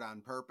turd on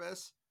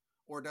purpose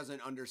or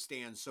doesn't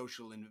understand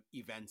social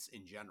events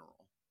in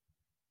general.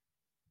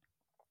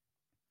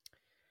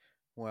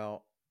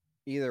 Well,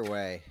 either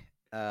way,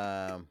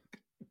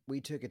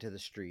 we took it to the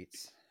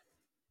streets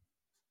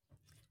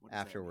What does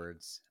that mean?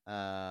 afterwards.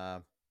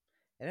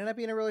 It ended up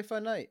being a really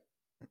fun night.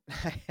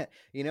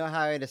 You know how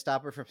I had to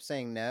stop her from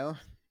saying no?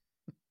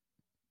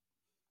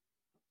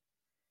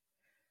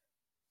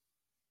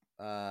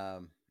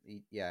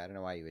 Yeah, I don't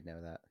know why you would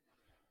know that.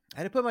 I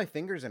had to put my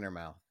fingers in her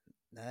mouth.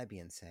 That'd be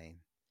insane.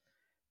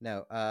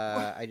 No,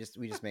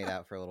 we just made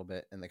out for a little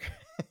bit in the.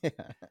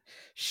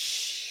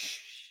 Shh.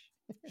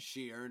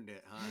 She earned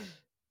it, huh?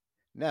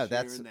 No, She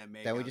that's earned that then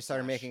make we out just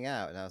started sesh. making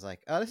out, and I was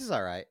like, "Oh, this is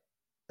all right.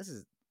 This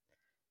is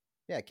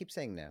yeah." Keep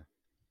saying no.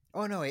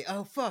 Oh no, wait.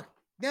 Oh fuck.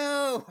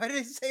 No, why did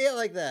I say it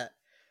like that?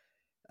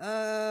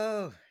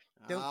 Oh,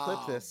 don't clip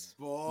Oh this.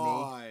 Me.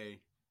 boy.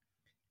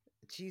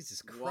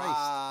 Jesus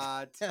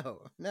Christ. What?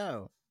 No,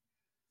 no,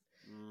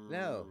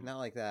 no, Mm, not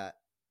like that.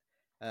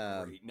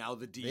 great. Now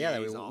the But yeah,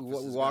 DA's office we is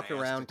going to walked ask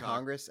to around talk.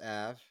 Congress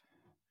Ave,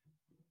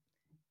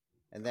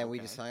 and then we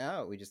just Okay. hung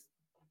out.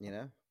 You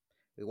know,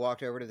 we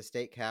walked over to the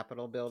state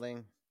capitol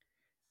building,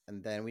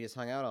 and then we just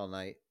hung out all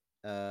night.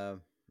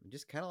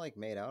 Just kind of like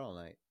made out all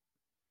night,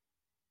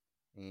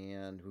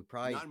 and we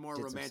probably Nothing more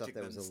did some stuff romantic that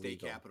than was the state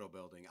illegal. capitol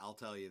building. I'll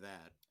tell you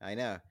that. I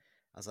know.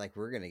 I was like,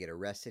 we're gonna get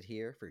arrested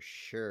here for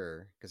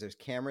sure because there's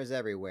cameras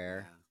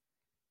everywhere.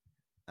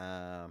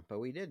 Yeah. But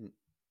we didn't.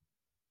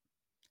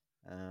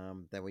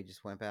 Then we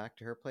just went back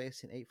to her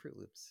place and ate Fruit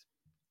Loops.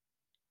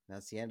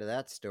 That's the end of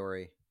that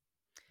story.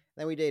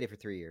 Then we dated for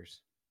 3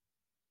 years.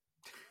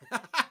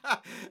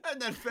 And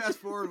then fast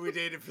forward, we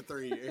dated for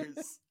 3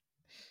 years.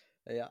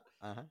 Yeah.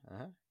 Uh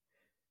huh.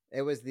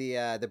 It was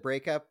the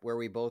breakup where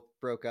we both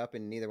broke up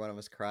and neither one of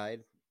us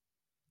cried.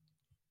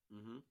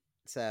 Mm-hmm.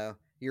 So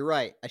you're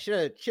right. I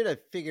should have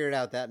figured it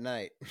out that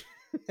night.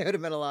 It would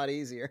have been a lot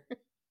easier.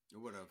 It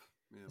would have.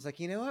 Yeah. It's like,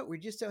 you know what? We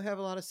just don't have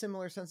a lot of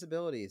similar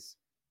sensibilities,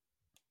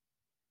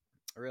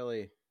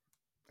 really,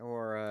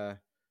 or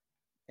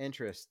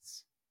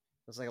interests.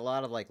 It's like a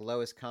lot of like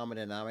lowest common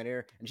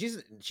denominator, and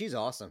she's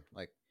awesome.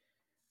 Like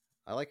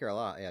I like her a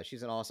lot. Yeah,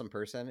 she's an awesome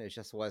person. It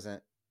just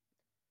wasn't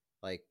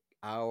like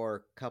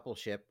our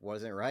coupleship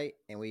wasn't right,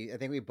 and I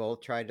think we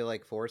both tried to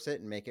like force it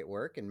and make it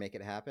work and make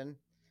it happen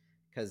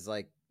because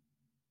like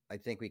I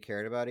think we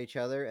cared about each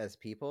other as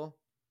people,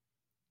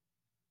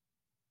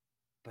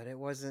 but it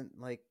wasn't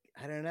like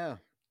I don't know.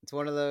 It's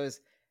one of those.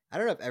 I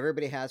don't know if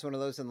everybody has one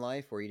of those in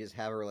life where you just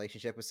have a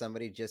relationship with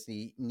somebody, just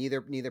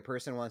neither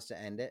person wants to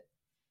end it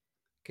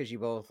because you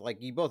both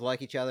like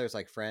each other as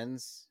like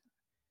friends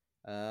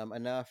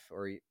enough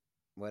or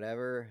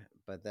whatever,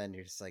 but then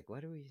you're just like,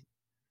 what do we,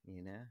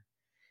 you know?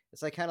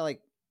 It's like kind of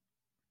like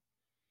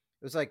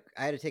it was like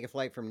I had to take a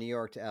flight from New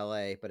York to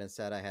LA, but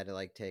instead I had to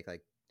like take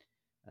like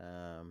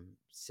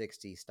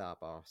 60 stop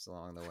offs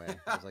along the way.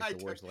 It was like I the took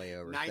worst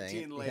layover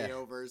thing. 19 Yeah.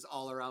 layovers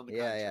all around the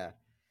Yeah, yeah. country.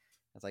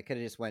 I was like, could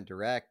have just went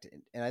direct.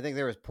 And I think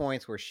there was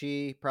points where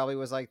she probably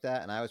was like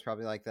that, and I was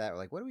probably like that. We're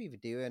like, what are we even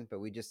doing? But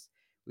we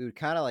would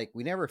kind of like,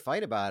 we never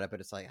fight about it, but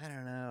it's like, I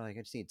don't know, like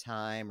I just need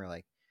time, or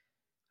like,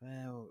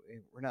 well,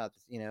 we're not,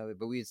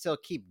 but we'd still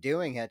keep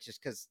doing it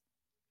just because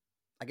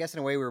I guess in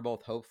a way we were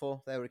both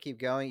hopeful that it would keep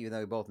going, even though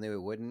we both knew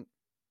it wouldn't.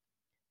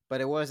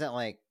 But it wasn't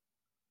like,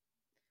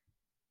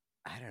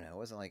 I don't know, it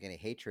wasn't like any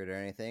hatred or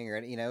anything, or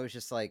it was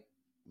just like,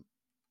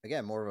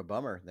 again, more of a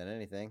bummer than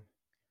anything.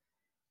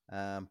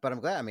 But I'm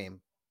glad. I mean,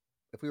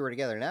 if we were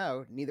together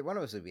now, neither one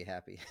of us would be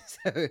happy.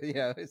 So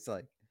it's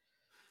like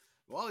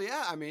Well,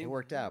 yeah, I it mean,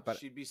 worked out. But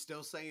she'd be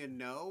still saying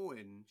no,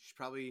 and she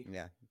probably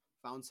yeah,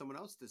 found someone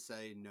else to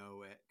say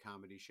no at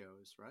comedy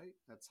shows, right?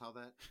 That's how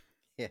that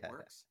yeah,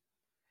 works.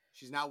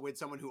 She's now with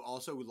someone who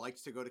also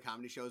likes to go to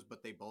comedy shows,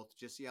 but they both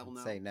just yell and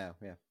no. say no.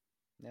 Yeah,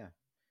 yeah,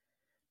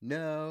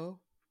 no,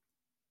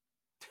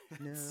 It's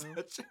no,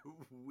 such a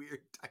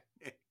weird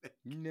dynamic.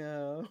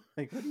 no.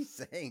 Like, what are you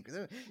saying?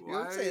 You Why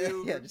don't are say that.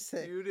 you Yeah, just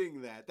say.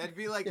 refuting that? That'd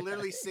be like Yeah,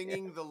 literally yeah,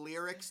 singing the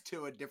lyrics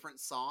to a different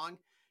song,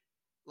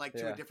 like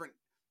to a yeah, different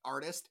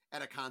artist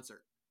at a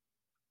concert.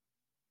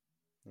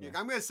 yeah, Like,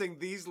 I'm going to sing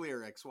these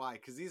lyrics. Why?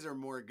 Because these are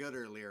more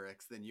gooder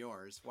lyrics than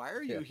yours. Why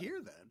are you yeah,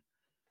 here then?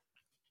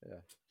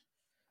 yeah.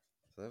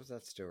 So that was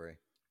that story.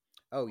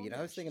 Oh, Oh,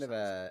 I yeah, was she thinking of sounds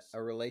a nice.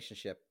 a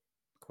relationship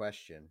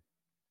question.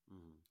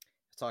 Mm.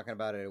 I was talking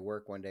about it at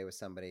work one day with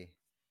somebody.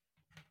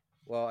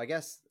 Well, I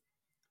guess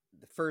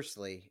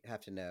firstly,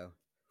 have to know: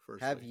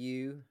 have Firstly,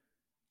 you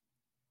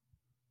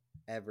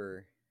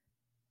ever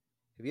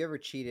have you ever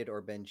cheated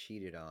or been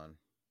cheated on?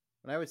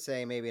 And I would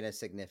say maybe in a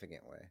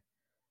significant way,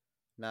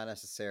 not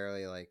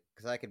necessarily like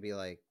because I could be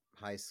like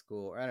high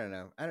school or I don't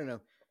know,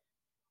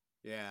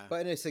 yeah.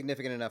 but in a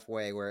significant enough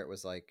way where it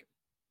was like,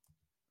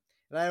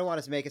 and I don't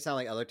want to make it sound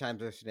like other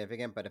times are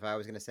significant, but if I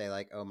was going to say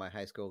like, oh, my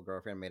high school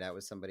girlfriend made out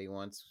with somebody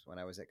once when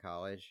I was at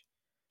college,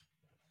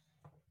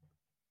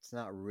 it's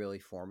not really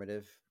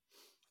formative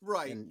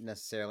Right. and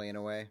necessarily in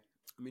a way.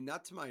 I mean,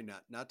 not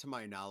to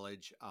my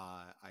knowledge,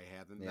 I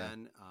haven't Yeah,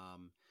 been.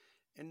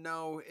 And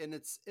no, and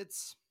it's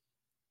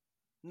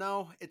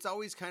no, it's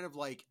always kind of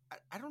like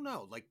I don't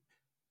know, like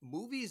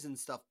movies and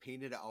stuff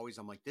painted it always.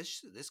 I'm like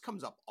this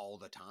comes up all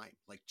the time,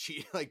 like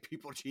cheat, like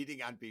people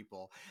cheating on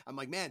people. I'm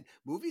like, man,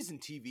 movies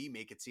and TV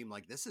make it seem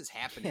like this is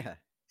happening yeah.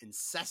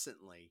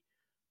 incessantly.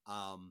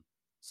 Um,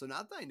 so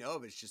not that I know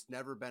of, it's just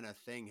never been a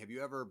thing. Have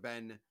you ever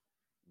been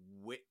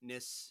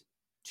witness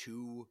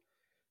to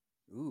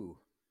Ooh,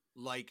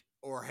 like,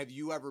 or have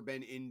you ever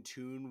been in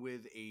tune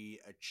with a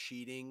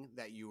cheating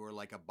that you were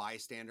like a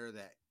bystander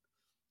that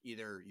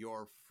either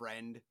your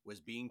friend was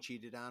being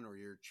cheated on or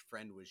your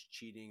friend was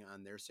cheating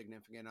on their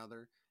significant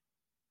other?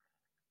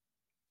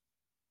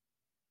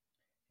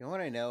 you know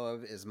what I know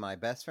of is my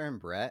best friend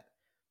Brett,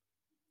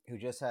 who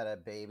just had a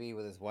baby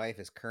with his wife,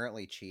 is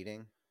currently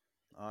cheating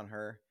on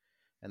her,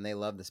 and they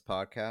love this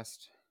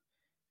podcast.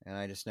 And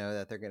I just know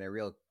that they're getting a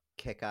real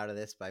kick out of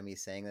this by me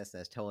saying this,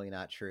 and it's totally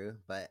not true.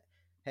 But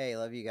hey,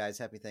 love you guys.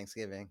 Happy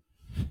Thanksgiving.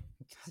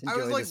 Just I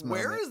was enjoy like, this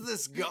where moment. is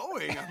this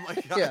going? I'm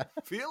like, I Yeah,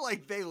 feel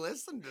like they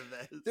listen to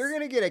they're this.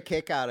 gonna get a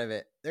kick out of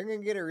it. They're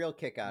gonna get a real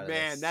kick out of Man,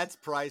 this. that's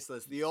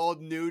priceless. The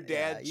old new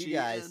Yeah, dad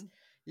cheating.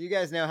 you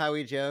guys know how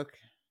we joke.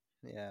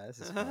 Yeah, this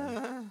is fun.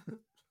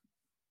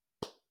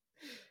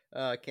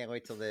 I can't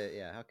wait till the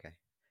yeah. Okay.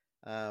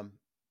 Um,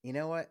 you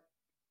know what?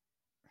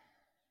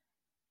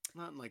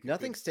 Not like a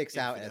Nothing good sticks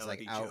out as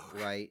like infidelity joke.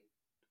 outright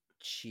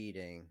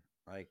cheating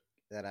like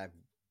that I've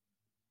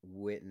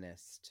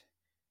witnessed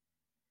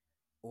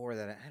or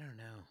that I don't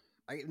know.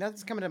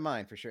 Nothing's coming to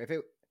mind for sure.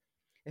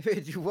 If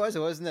it was, it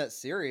wasn't that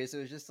serious. It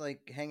was just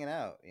like hanging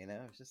out.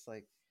 It's just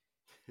like,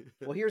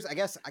 well, here's I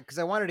guess because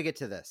I wanted to get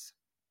to this.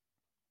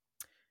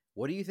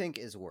 What do you think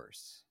is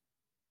worse,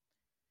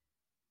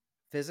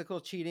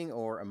 physical cheating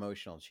or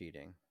emotional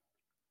cheating?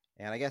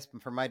 And I guess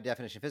for my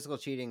definition, physical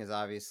cheating is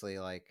obviously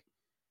like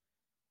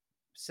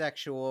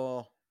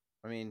sexual.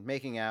 I mean,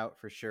 making out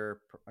for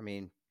sure. I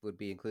mean, would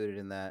be included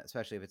in that,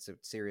 especially if it's a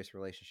serious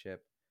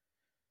relationship.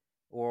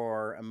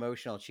 Or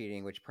emotional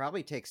cheating, which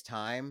probably takes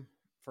time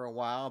for a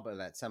while, but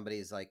that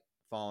somebody's like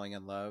falling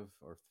in love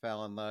or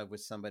fell in love with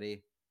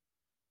somebody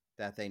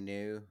that they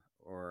knew.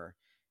 Or,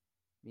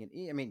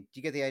 I mean, do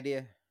you get the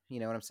idea? You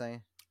know what I'm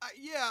saying?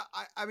 Yeah,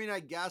 I mean, I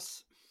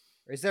guess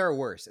Or is there a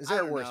worse? Is I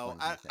there a don't worse know. one?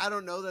 Do you I think?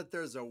 don't know that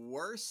there's a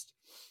worst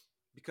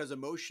because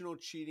emotional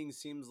cheating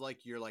seems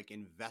like you're like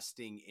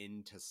investing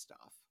into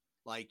stuff.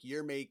 Like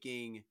you're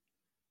making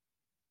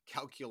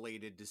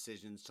calculated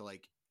decisions to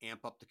like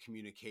amp up the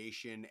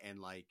communication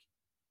and like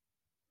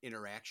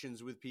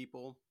interactions with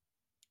people.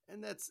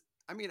 And that's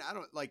I mean, I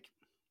don't like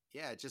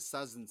yeah, it just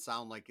doesn't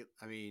sound like it.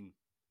 I mean,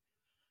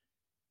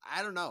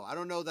 I don't know. I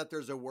don't know that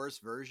there's a worse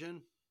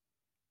version.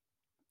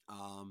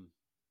 Um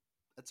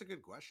that's a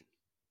good question.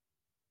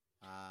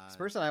 This Uh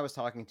person I was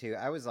talking to,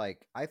 I was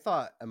like, I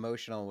thought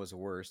emotional was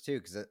worse too,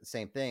 because the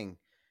same thing.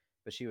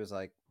 But she was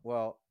like,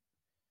 well,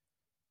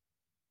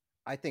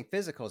 I think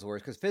physical is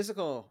worse because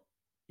physical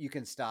you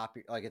can stop.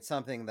 Like it's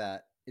something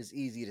that is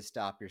easy to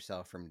stop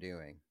yourself from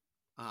doing.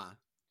 Uh-huh.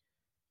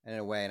 And in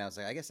a way, and I was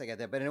like, I guess I get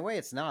that, but in a way,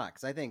 it's not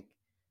because I think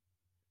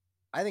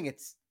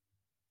it's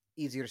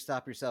easier to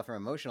stop yourself from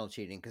emotional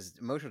cheating because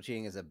emotional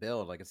cheating is a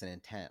build, like it's an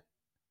intent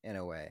in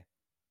a way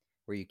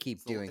where you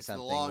keep doing It's the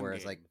something. long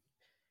Whereas like game.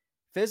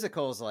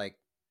 physical is like,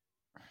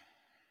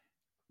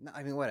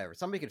 I mean, whatever.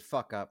 Somebody could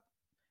fuck up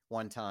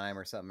one time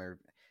or something, or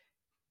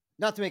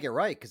not to make it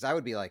right. Because I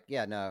would be like,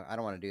 yeah, no, I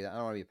don't want to do that. I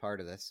don't want to be a part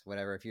of this.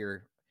 Whatever.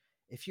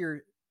 If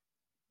you're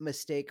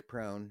mistake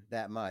prone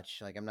that much,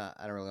 like I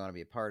don't really want to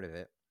be a part of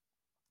it.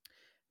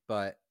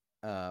 But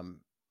um,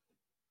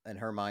 in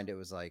her mind, it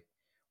was like,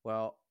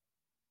 well,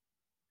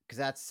 because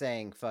that's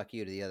saying fuck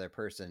you to the other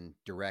person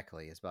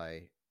directly is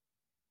by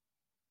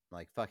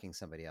like fucking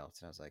somebody else.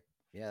 And I was like,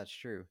 yeah, that's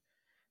true.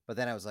 But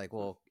then I was like,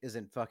 well,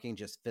 isn't fucking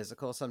just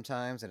physical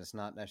sometimes? And it's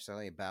not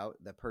necessarily about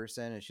the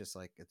person. It's just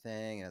like a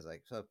thing. And I was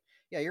like, so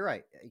yeah, you're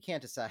right. You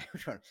can't decide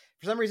which one.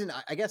 For some reason,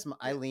 I guess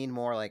I Yeah. lean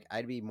more like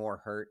I'd be more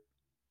hurt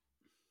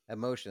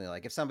emotionally.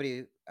 Like if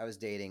somebody I was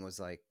dating was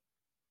like,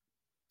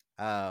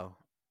 oh,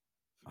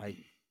 I,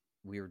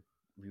 we were,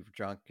 we were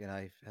drunk and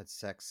I had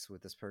sex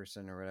with this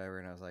person or whatever.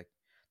 And I was like,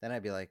 then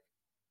I'd be like,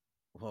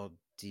 well,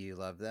 do you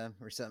love them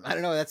or something? I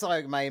don't know. That's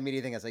like my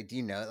immediate thing. I was like, do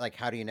you know, like,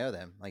 how do you know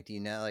them? Like, do you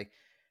know, like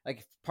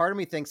part of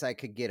me thinks I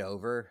could get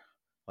over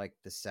like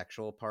the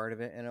sexual part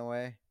of it in a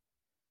way.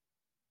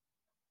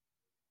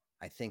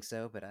 I think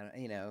so, but I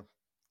don't,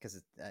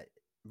 because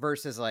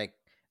versus like,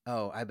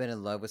 oh, I've been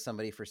in love with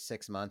somebody for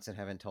 6 months and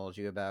haven't told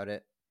you about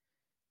it.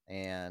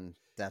 And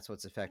that's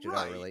what's affected our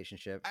Right.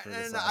 relationship for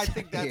this And last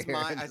year. And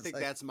I it's think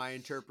like, that's my yeah,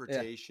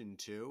 interpretation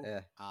too.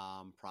 yeah.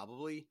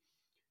 Probably.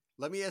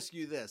 Let me ask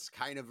you this,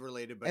 kind of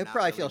related, but It not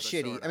probably really, feels but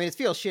shitty. sort I mean, of. it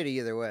feels shitty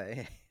either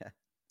way.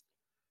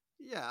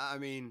 Yeah, I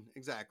mean,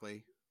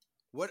 exactly.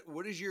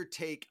 What is your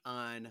take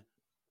on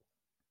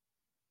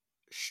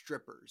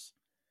strippers?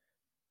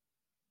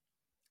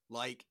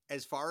 Like,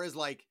 as far as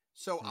like,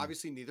 so Hmm.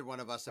 obviously neither one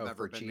of us have Oh,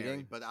 ever for been married,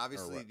 cheating but or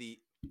obviously what? the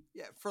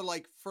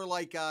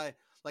yeah,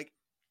 like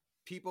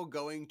people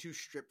going to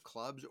strip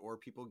clubs or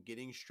people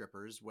getting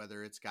strippers,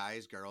 whether it's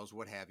guys, girls,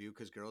 what have you,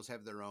 because girls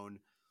have their own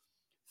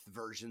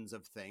versions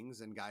of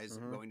things and guys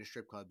Mm-hmm. going to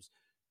strip clubs.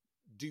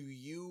 Do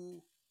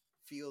you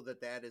feel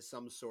that that is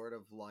some sort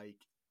of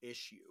like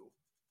issue?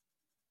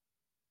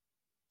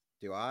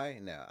 Do I?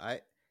 No,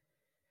 I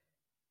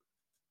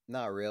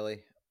not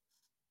really.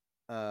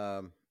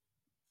 Um,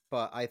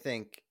 but I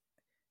think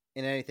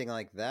in anything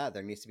like that,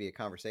 there needs to be a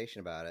conversation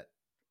about it.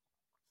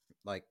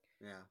 Like,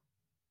 Yeah.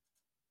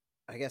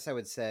 I guess I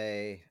would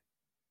say,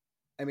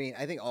 I mean,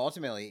 I think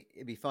ultimately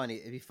it'd be fun.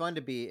 It'd be fun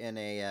to be in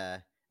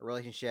a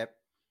relationship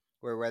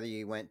where whether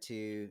you went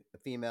to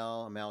a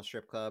male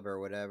strip club or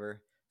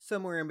whatever,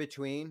 somewhere in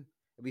between,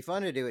 it'd be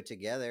fun to do it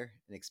together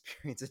and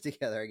experience it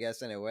together. I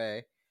guess in a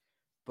way,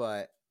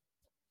 but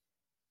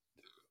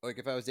like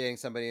if I was dating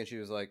somebody and she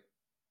was like,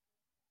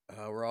 they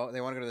want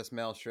to go to this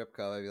male strip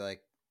club," I'd be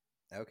like,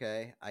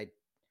 "Okay,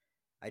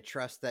 I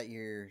trust that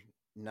you're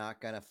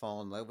not gonna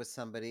fall in love with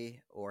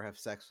somebody or have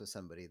sex with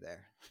somebody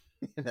there.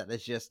 That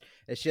it's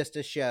just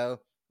a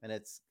show and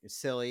it's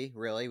silly,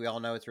 really. We all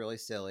know it's really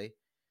silly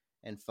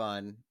and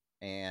fun.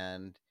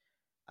 And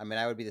I mean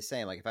I would be the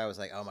same. Like if I was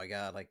like, oh my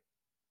god, like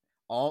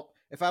all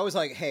if I was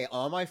like, hey,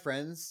 all my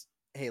friends,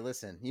 hey,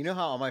 listen, you know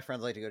how all my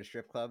friends like to go to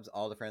strip clubs,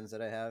 all the friends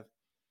that I have,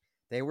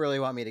 they really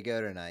want me to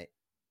go tonight.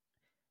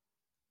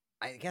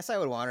 I guess I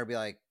would want her to be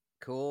like,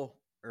 cool.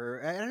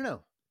 Or I don't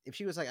know. If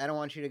she was like, I don't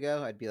want you to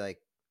go, I'd be like,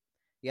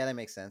 yeah, that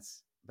makes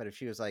sense. But if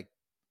she was like,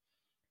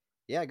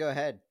 yeah, go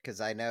ahead, because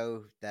I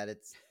know that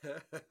it's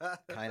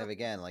kind of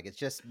again like it's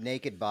just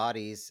naked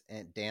bodies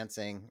and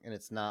dancing, and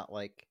it's not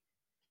like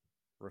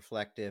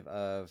reflective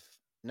of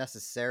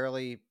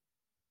necessarily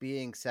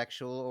being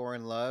sexual or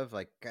in love.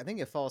 Like I think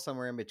it falls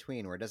somewhere in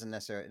between where it doesn't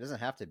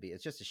have to be.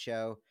 It's just a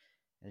show,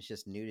 and it's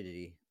just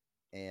nudity,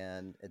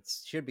 and it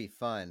should be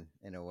fun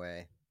in a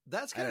way.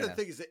 That's I kind don't of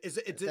the know thing is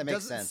if that it makes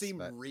doesn't sense, seem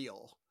but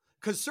real.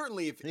 Because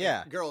certainly, if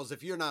yeah, girls,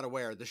 if you're not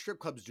aware, the strip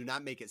clubs do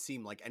not make it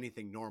seem like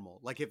anything normal.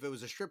 Like if it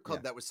was a strip yeah,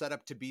 club that was set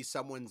up to be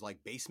someone's like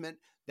basement,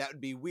 that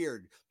would be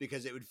weird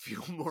because it would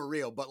feel more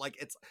real. But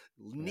like it's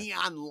yeah,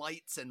 neon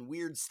lights and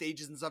weird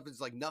stages and stuff.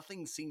 It's like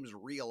nothing seems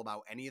real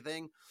about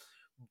anything.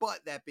 But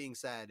that being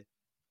said,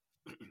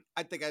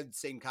 I think I had the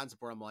same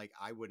concept where I'm like,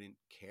 I wouldn't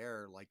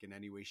care like in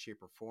any way,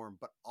 shape, or form.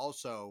 But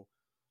also,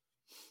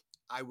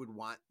 I would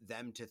want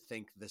them to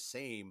think the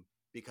same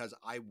because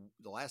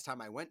the last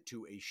time I went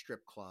to a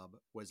strip club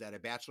was at a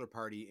bachelor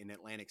party in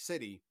Atlantic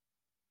City,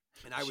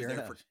 and I was sure there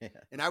for enough,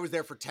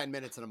 yeah, 10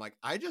 minutes, and I'm like,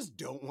 I just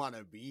don't want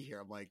to be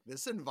here. I'm like,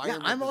 this yeah.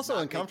 environment I'm does also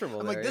not make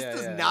uncomfortable I'm like, there. this Yeah,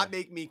 does yeah, yeah, not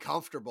make me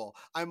comfortable.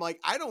 I'm like,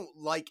 I don't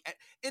like,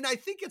 and I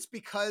think it's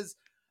because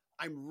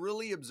I'm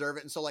really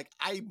observant, and so like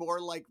I more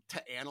like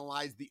to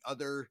analyze the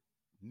other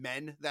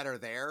men that are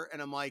there,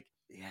 and I'm like,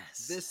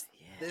 yes, this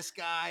yeah. this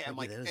guy, I'm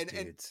Look at like, those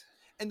dudes.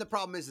 and the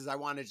problem is I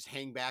want to just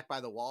hang back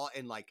by the wall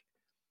and like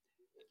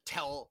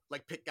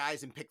pick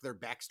guys and pick their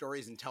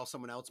backstories and tell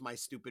someone else my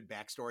stupid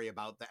backstory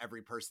about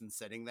every person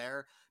sitting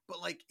there. But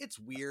like, it's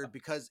weird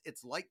because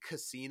it's like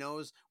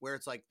casinos where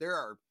it's like there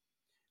are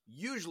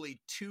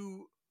usually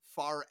two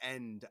far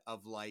end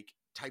of like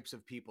types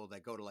of people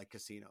that go to like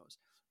casinos.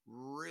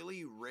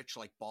 Really rich,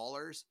 like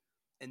ballers,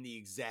 and the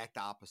exact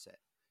opposite.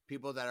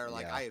 People that are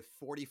like, Yeah. I have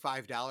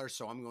 $45,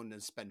 so I'm going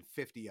to spend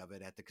 50 of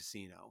it at the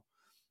casino.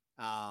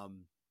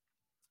 Um,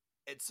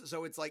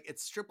 it's like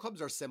strip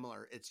clubs are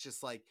similar. It's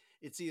just like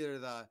it's either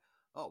the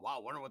oh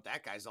wow, wonder what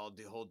that guy's all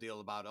the whole deal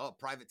about. Oh,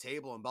 private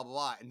table and blah blah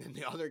blah, and then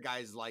the other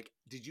guy's like,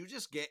 did you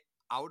just get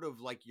out of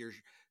like your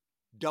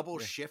double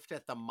Yeah. shift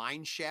at the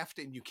mine shaft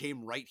and you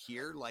came right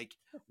here? Like,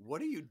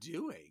 what are you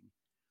doing?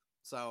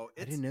 So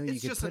I didn't know you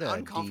it's could just an put a deed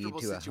uncomfortable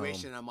to a home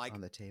situation. I'm like,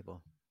 on the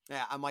table.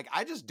 yeah, I'm like,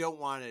 I just don't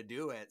want to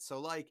do it. So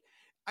like,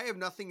 I have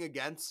nothing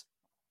against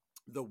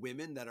the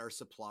women that are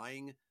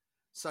supplying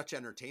such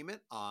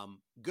entertainment.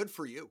 Good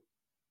for you.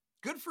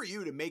 Good for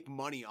you to make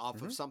money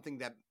off of something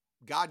that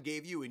God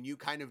gave you and you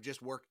kind of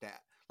just worked at.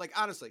 Like,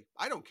 honestly,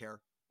 I don't care.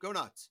 Go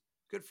nuts.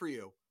 Good for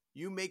you.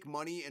 You make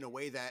money in a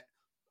way that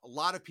a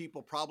lot of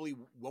people probably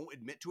won't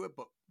admit to it,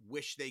 but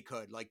wish they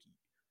could. Like,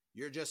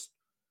 you're just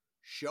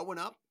showing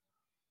up,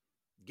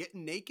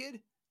 getting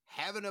naked,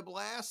 having a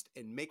blast,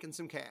 and making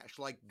some cash.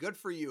 Like, good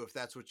for you if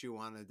that's what you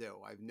want to do.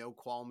 I have no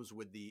qualms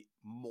with the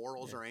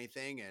morals Yeah. or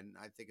anything, and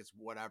I think it's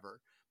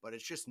whatever. But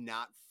it's just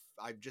not.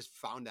 I've just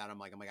found out. I'm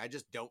like, I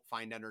just don't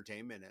find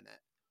entertainment in it.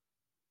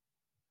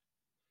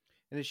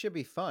 And it should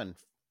be fun,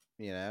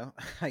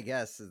 I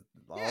guess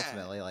Yeah,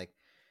 ultimately, like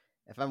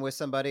if I'm with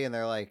somebody and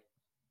they're like,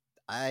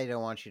 I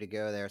don't want you to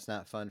go there, it's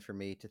not fun for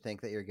me to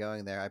think that you're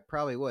going there, I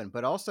probably wouldn't.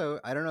 But also,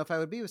 I don't know if I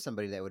would be with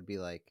somebody that would be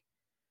like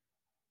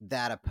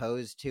that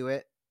opposed to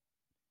it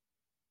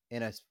I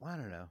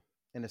don't know,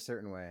 in a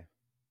certain way.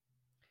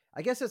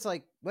 I guess it's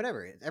like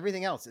whatever,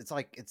 everything else. It's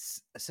like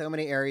it's so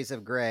many areas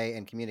of gray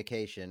and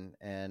communication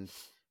and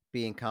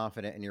being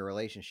confident in your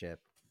relationship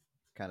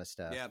kind of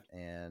stuff. yeah,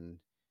 And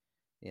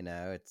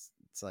it's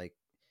like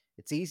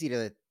it's easy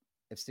to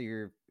if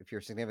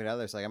your significant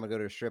other's like, I'm gonna go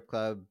to a strip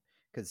club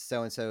because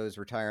so and so's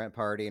retirement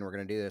party and we're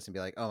gonna do this, and be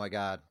like, oh my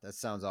god, that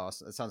sounds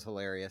awesome, that sounds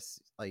hilarious,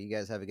 like you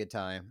guys have a good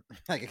time.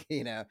 Like,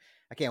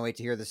 I can't wait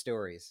to hear the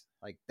stories.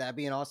 Like, that'd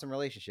be an awesome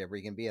relationship where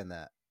you can be in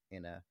that,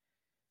 where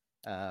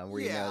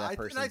yeah. that And I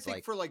person's think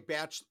like, for like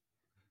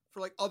for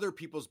like other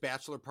people's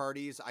bachelor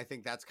parties, I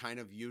think that's kind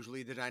of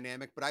usually the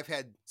dynamic. But I've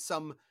had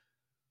some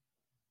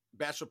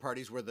bachelor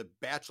parties where the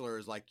bachelor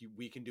is like,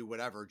 we can do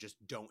whatever, just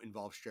don't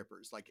involve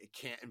strippers. Like, it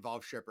can't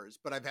involve strippers.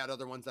 But I've had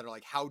other ones that are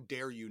like, how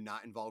dare you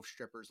not involve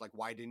strippers? Like,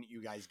 why didn't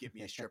you guys get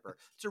me a stripper?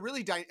 It's a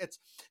really it's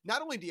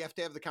not only do you have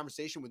to have the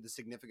conversation with the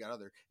significant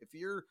other, if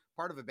you're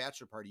part of a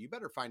bachelor party, you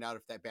better find out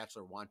if that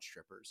bachelor wants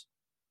strippers,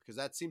 because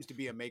that seems to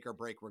be a make or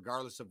break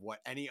regardless of what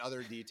any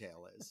other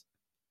detail is.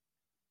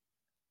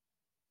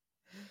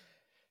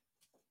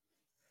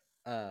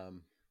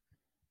 um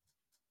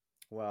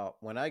well,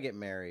 when I get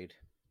married,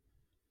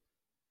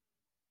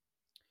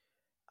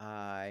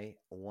 I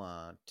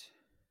want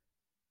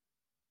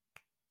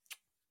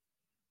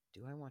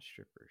do I want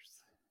strippers?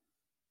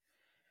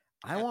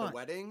 I At the want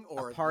wedding a or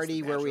just the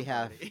party where we bachelor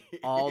have party?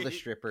 all the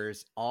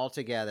strippers all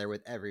together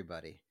with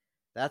everybody.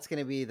 That's going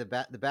to be the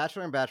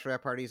bachelor and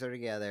bachelorette parties are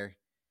together,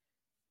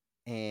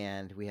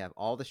 and we have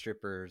all the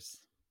strippers,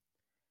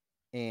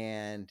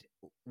 and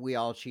we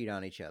all cheat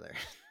on each other.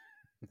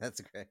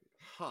 That's great.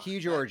 Huh,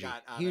 Huge that orgy,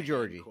 got out of huge hand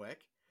orgy, quick.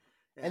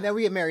 and Yeah. then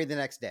we get married the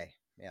next day.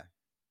 Yeah,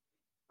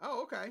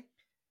 Oh, okay.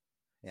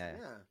 yeah.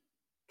 Yeah.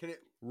 Can it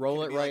can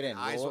Roll it it be right like an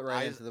in, roll it right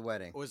eyes into the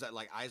wedding. was that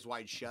like eyes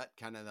wide shut,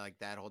 kind of like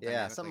that whole Yeah,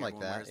 dynamic? something Like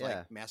like everyone that. wears like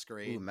Yeah. Ooh,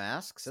 masquerade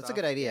masks. That's a stuff.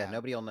 good idea. Yeah.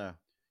 Nobody will know.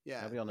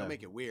 Yeah. Nobody will Don't know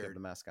make it if you have the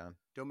weird. mask on.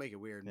 Don't make it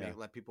weird. Yeah,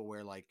 Let people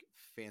wear like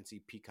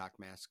fancy peacock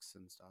masks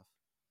and stuff.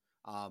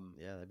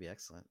 yeah, that'd be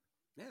excellent.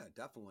 Yeah,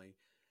 definitely.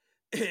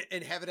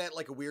 And have it at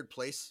like a weird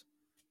place.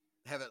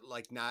 Have it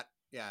like not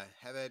yeah,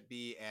 have it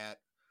be at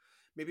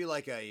maybe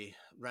like a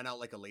rent out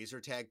like a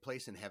laser tag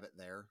place and have it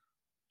there.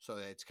 So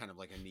that it's kind of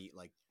like a neat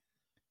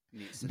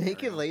Naked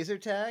scenario. laser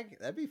tag.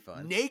 That'd be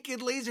fun.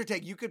 Naked laser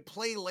tag. You could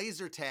play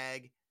laser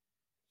tag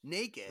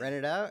naked. Rent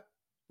it out,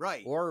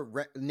 Right.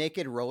 or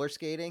naked roller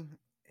skating.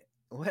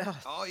 What else?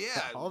 Oh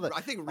yeah. all the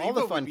I think all the Reva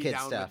would fun be kid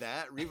down with stuff.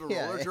 that. Reva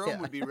Yeah, Roller Drome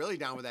yeah. would be really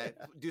down with that.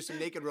 Do some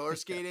naked roller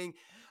skating,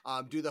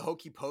 do the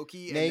hokey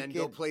pokey, and then Naked.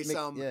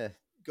 Yeah.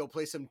 go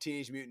play some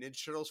Teenage Mutant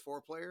Ninja Turtles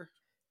 4-player.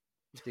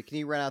 Dude, can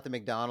you rent out the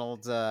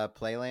McDonald's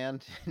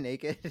Playland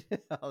naked?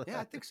 All Yeah, I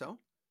that. think so.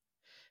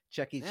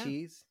 Chuck E. Yeah.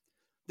 Cheese.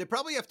 They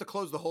probably have to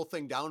close the whole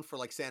thing down for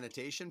like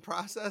sanitation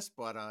process,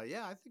 but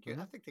yeah, I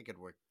think they could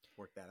work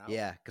that out.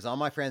 Yeah, because all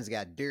my friends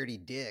got dirty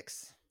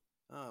dicks.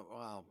 Oh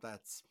wow,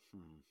 that's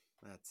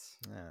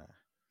Ah.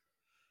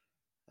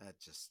 that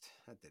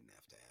didn't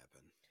have to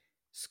happen.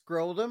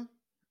 Scrolled them.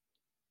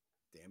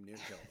 Damn near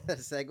killed That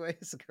them.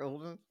 segue.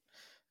 Scrolled them.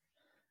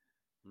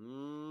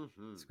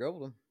 Mm-hmm.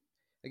 Scrolled them.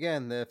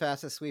 Again, the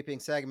fastest sweeping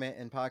segment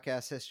in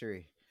podcast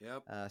history.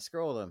 Yep.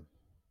 Scrolled them.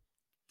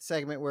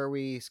 Segment where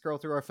we scroll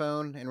through our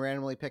phone and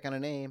randomly pick on a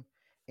name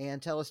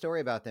and tell a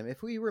story about them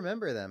if we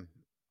remember them.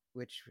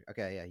 Which,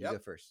 okay, yeah, you go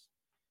Yep. first.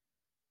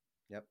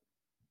 Yep.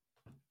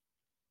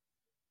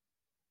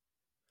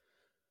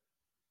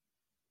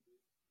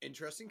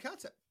 Interesting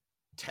concept.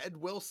 Ted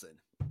Wilson.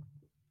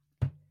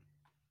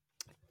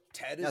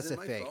 Ted is That's in a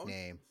my fake phone.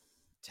 name.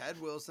 Ted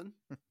Wilson.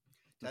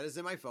 Ted is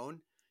in my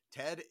phone.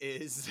 Ted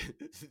is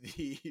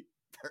the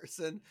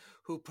person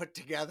who put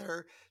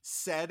together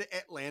said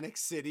Atlantic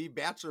City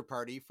bachelor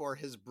party for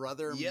his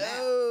brother Matt.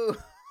 Yo,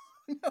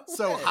 no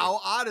So way. how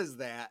odd is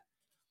that?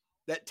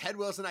 That Ted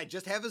Wilson, I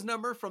just have his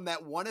number from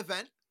that one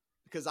event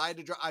because I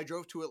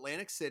drove to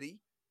Atlantic City.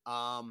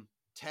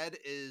 Ted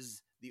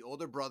is the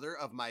older brother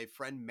of my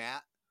friend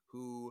Matt,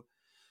 who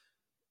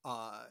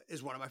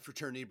is one of my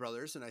fraternity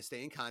brothers, and I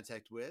stay in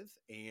contact with.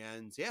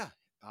 And yeah,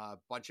 a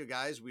bunch of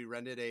guys. We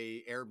rented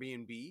a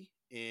Airbnb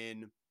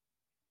in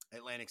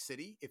Atlantic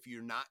City. If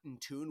you're not in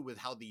tune with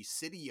how the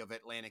city of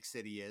Atlantic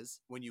City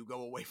is when you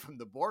go away from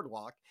the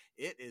boardwalk,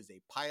 it is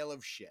a pile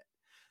of shit.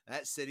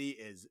 That city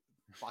is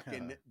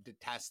fucking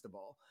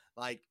detestable.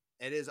 Like,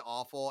 it is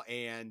awful.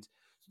 And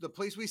the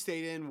place we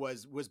stayed in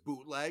was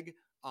bootleg.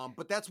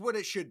 But that's what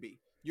it should be.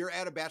 You're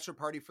at a bachelor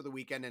party for the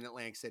weekend in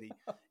Atlantic City.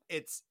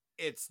 It's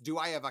do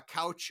I have a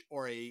couch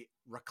or a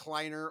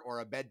recliner or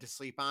a bed to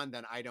sleep on?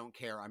 Then I don't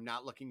care. I'm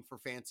not looking for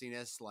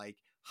fanciness like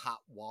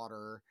hot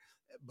water,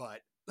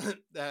 but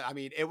I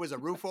mean, it was a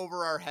roof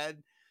over our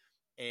head.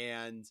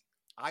 And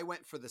I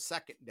went for the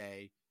second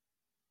day.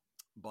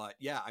 But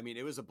yeah, I mean,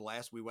 it was a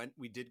blast.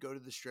 We did go to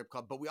the strip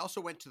club, but we also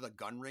went to the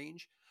gun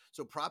range.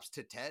 So props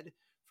to Ted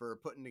for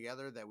putting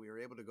together that we were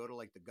able to go to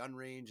like the gun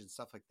range and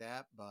stuff like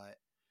that. But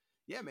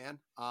yeah, man,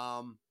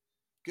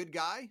 good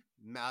guy.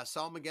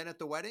 Saw him again at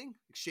the wedding,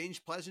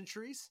 exchanged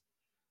pleasantries,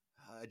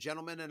 a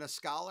gentleman and a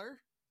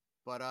scholar.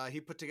 But he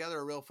put together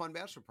a real fun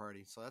bachelor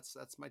party. So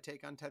that's my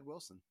take on Ted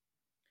Wilson.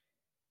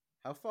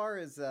 How far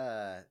is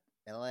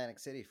Atlantic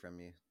City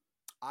from you?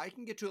 I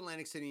can get to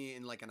Atlantic City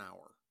in like an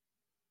hour.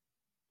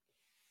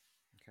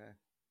 Okay.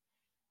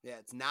 Yeah,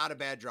 it's not a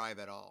bad drive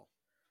at all.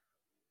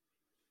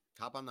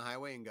 Hop on the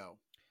highway and go.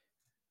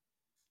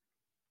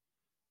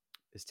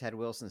 Is Ted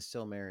Wilson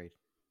still married?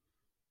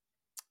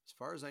 As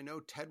far as I know,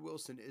 Ted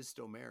Wilson is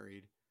still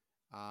married.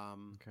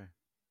 Okay.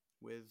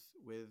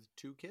 With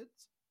 2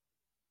 kids.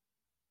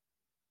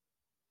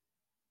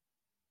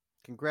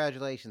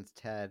 Congratulations,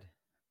 Ted.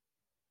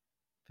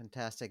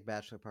 Fantastic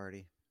bachelor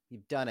party.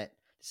 You've done it,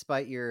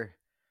 despite your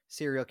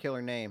serial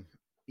killer name.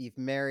 You've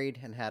married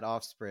and had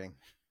offspring.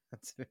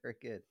 That's very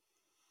good.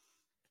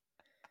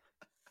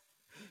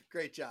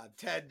 Great job,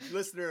 Ted.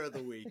 Listener of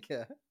the week.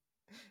 Yeah.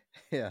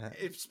 Yeah.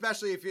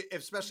 Especially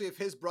if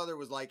his brother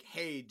was like,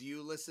 "Hey, do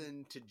you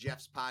listen to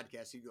Jeff's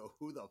podcast?" You go,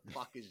 "Who the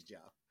fuck is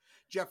Jeff?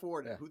 Jeff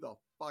Warden? Yeah. Who the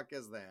fuck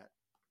is that?"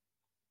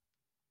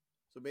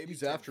 So maybe he's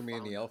Ted after me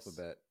in the found us.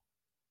 alphabet.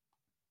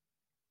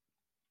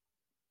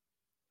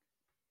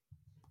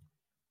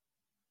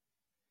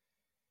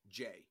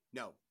 J.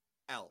 No.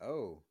 L.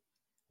 Oh.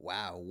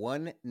 Wow.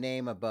 One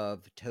name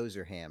above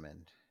Tozer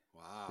Hammond.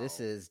 Wow. This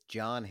is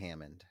John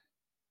Hammond,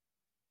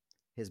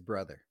 his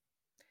brother.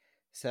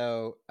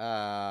 So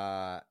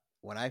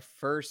when I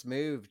first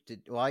moved to,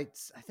 well, I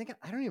think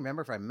I don't even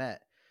remember if I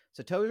met.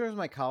 So Tozer was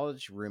my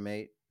college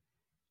roommate,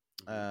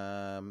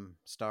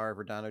 star of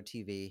Redondo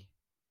TV,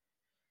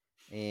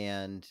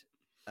 and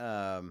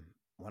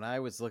when I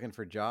was looking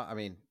for a job, I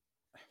mean,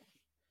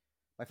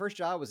 my first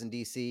job was in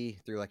DC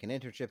through like an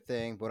internship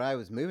thing. But when I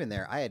was moving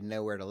there, I had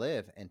nowhere to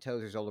live, and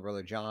Tozer's older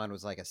brother John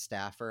was like a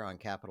staffer on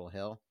Capitol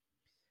Hill.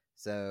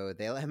 So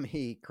they let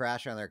me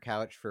crash on their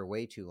couch for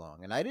way too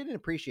long. And I didn't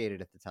appreciate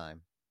it at the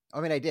time. I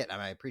mean, I did.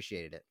 I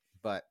appreciated it.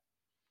 But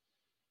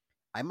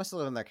I must have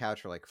lived on their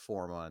couch for like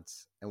 4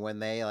 months. And when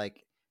they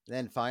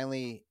then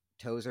finally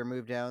Tozer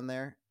moved down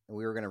there and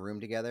we were going to room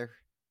together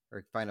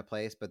or find a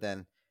place, but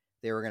then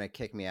they were going to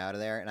kick me out of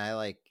there. And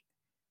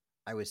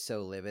I was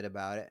so livid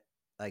about it.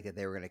 Like that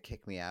they were going to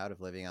kick me out of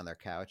living on their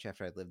couch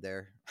after I'd lived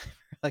there for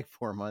like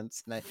 4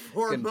 months. And I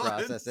couldn't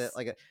process it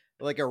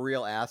like a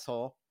real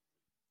asshole.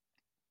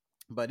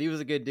 But he was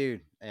a good dude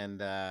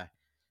and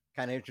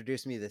kind of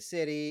introduced me to the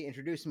city,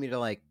 introduced me to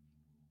like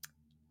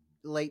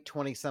late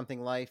 20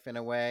 something life in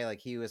a way.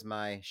 Like he was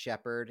my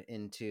shepherd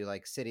into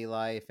like city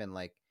life and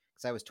like,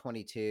 because I was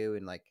 22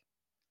 and like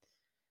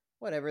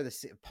whatever the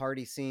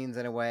party scenes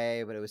in a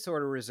way, but it was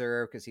sort of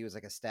reserved because he was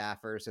like a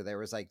staffer. So there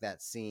was like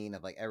that scene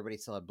of like everybody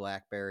still had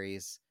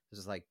Blackberries. This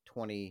was like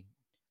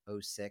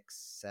 2006,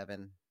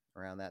 7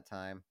 around that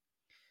time.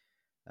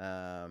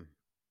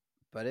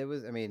 But it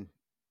was, I mean,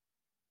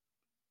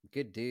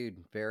 good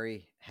dude,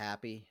 very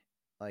happy,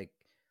 like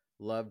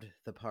loved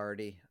the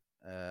party.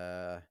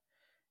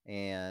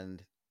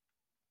 And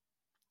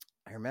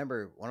I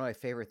remember one of my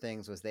favorite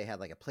things was they had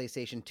like a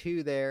PlayStation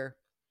 2 there,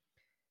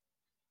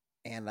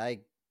 and I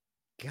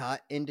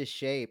got into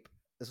shape.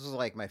 This was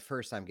like my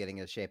first time getting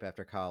into shape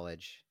after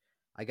college.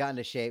 I got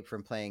into shape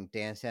from playing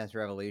Dance Dance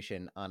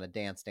Revolution on a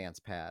Dance Dance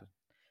pad.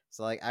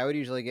 So like I would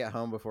usually get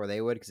home before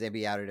they would because they'd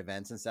be out at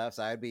events and stuff.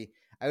 So I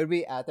would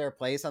be at their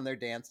place on their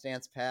Dance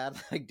Dance pad,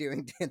 like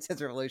doing Dance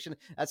Dance Revolution.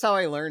 That's how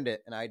I learned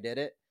it, and I did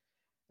it.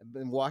 I've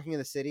been walking in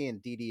the city in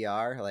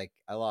DDR. Like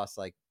I lost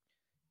like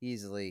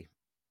easily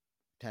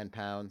 10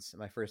 pounds in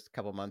my first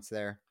couple months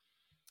there.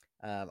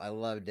 I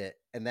loved it,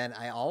 and then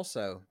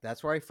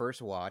that's where I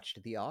first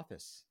watched The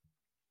Office,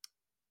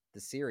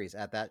 the series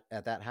at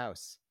that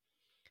house.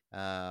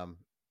 Um,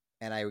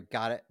 and I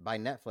got it by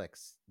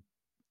Netflix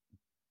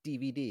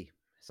DVD.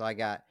 So I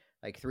got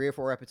like 3 or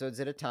 4 episodes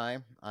at a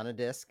time on a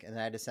disc, and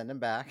I had to send them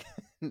back.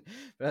 But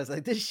I was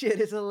like, this shit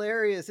is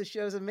hilarious. This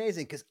show is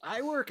amazing because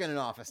I work in an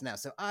office now,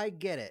 so I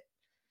get it.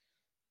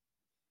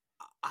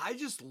 I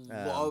just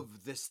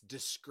love this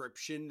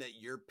description that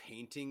you're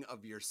painting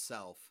of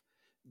yourself,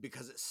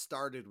 because it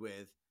started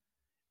with,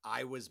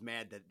 I was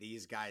mad that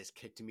these guys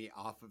kicked me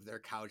off of their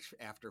couch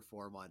after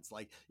 4 months.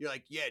 Like, you're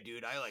like, yeah,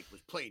 dude, I like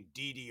was playing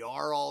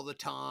DDR all the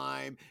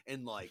time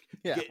and like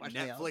getting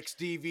Netflix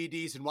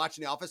DVDs and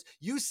watching The Office.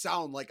 You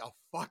sound like a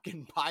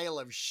fucking pile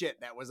of shit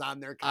that was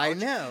on their couch. I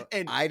know.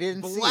 And I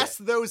didn't bless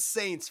those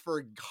saints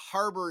for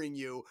harboring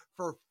you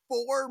for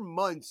 4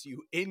 months,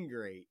 you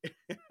ingrate.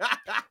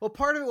 Well,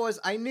 part of it was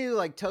I knew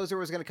like Tozer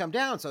was going to come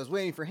down, so I was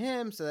waiting for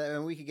him so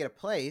that we could get a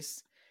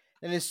place.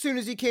 And as soon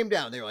as he came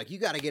down, they were like, you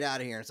got to get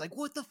out of here. And it's like,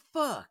 what the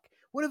fuck?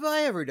 What have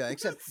I ever done?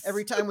 Except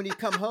every time when you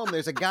come home,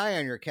 there's a guy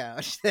on your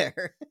couch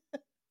there.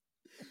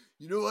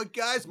 You know what,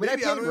 guys?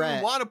 Maybe I don't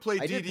even want to play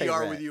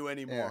DDR with you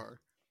anymore.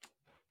 Yeah.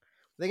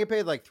 They get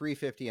paid like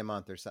 $350 a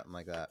month or something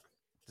like that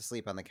to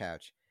sleep on the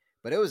couch.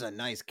 But it was a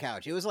nice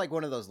couch. It was like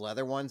one of those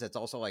leather ones that's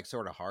also like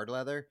sort of hard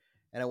leather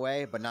in a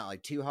way, but not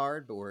like too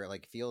hard, but where it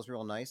like feels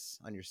real nice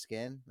on your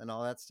skin and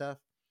all that stuff.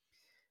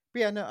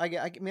 But yeah, no,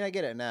 I mean, I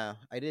get it now.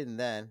 I didn't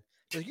then.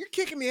 Like, you're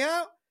kicking me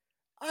out?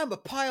 I'm a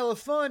pile of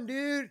fun,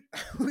 dude.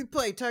 We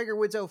play Tiger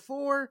Woods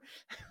 04.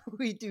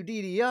 We do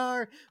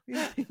DDR.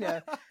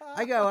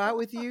 I go out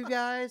with you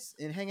guys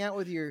and hang out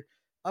with your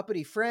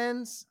uppity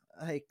friends.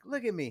 Like,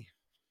 look at me.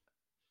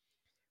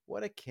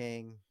 What a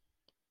king.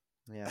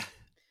 Yeah.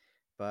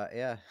 But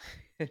yeah,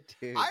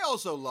 dude. I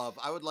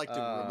would like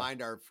to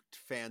remind our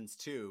fans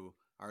too,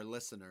 our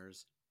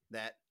listeners,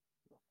 that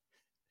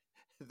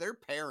their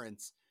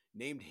parents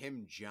named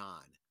him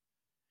John.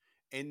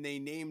 And they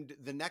named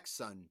the next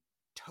son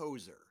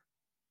Tozer.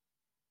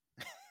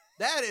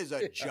 That is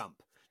a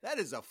jump. That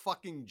is a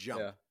fucking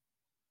jump.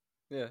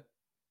 Yeah.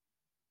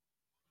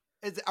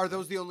 Are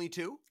those the only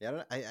two?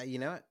 Yeah. I you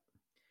know what?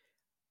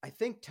 I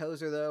think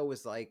Tozer though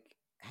was like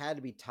had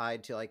to be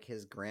tied to like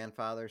his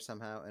grandfather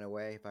somehow in a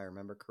way, if I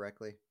remember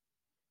correctly.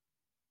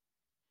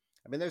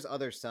 I mean, there's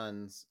other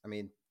sons. I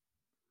mean,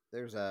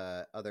 there's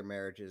other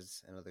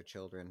marriages and other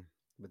children,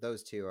 but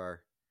those two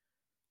are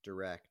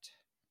direct.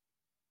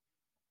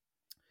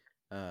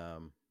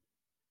 But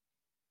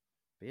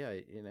yeah,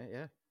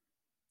 yeah.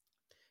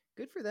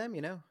 Good for them,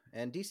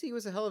 And DC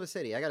was a hell of a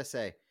city, I gotta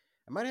say.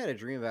 I might have had a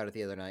dream about it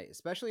the other night,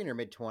 especially in your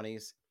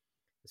mid-20s,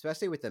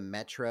 especially with the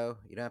metro.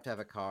 You don't have to have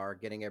a car,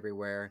 getting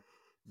everywhere.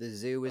 The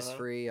zoo is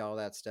free, all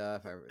that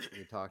stuff.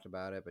 We talked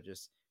about it, but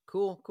just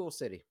cool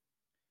city.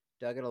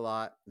 Dug it a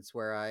lot. It's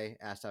where I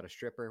asked out a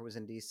stripper, was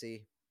in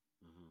DC.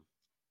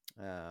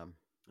 Mm-hmm.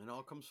 It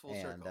all comes full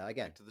circle.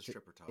 Again, back to the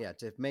stripper talk. Yeah,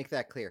 to make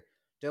that clear,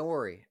 don't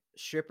worry.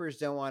 Strippers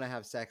don't want to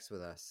have sex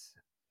with us.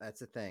 That's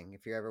the thing.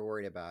 If you're ever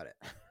worried about it,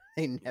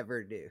 they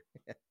never do.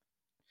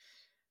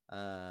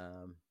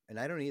 And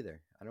I don't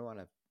either. I don't want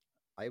to.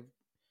 I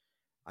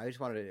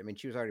just wanted to. I mean,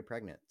 she was already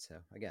pregnant, so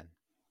again,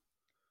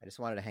 I just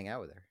wanted to hang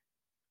out with her.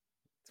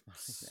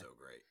 So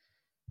great.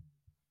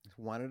 Just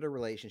wanted a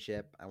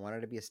relationship. I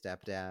wanted to be a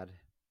stepdad,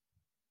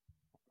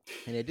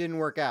 and it didn't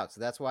work out.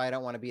 So that's why I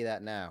don't want to be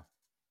that now.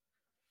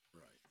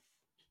 Right.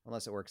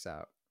 Unless it works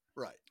out.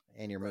 Right.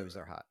 And your moves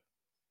are hot.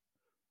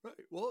 Right.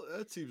 Well,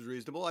 that seems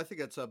reasonable. I think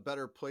it's a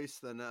better place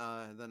than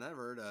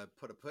ever to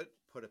put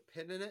a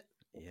pin in it.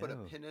 We'll put a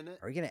pin in it.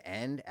 Are we going to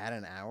end at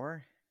an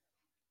hour?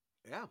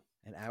 Yeah.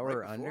 An hour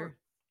or under?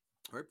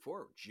 Right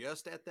before.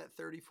 Just at that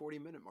 30, 40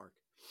 minute mark.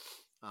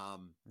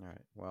 All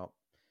right. Well.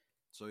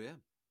 So, yeah.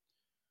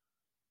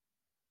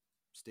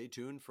 Stay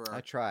tuned for our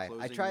I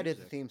tried to hit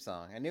the theme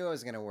song. I knew it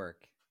was going to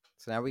work.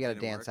 So now we got to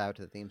dance out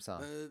to the theme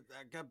song.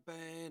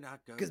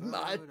 Because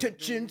my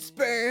attention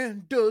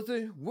span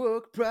doesn't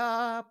work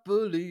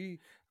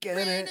properly.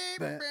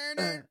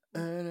 It's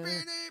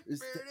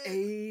the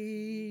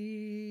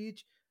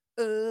age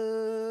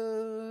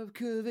of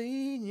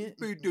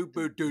convenience.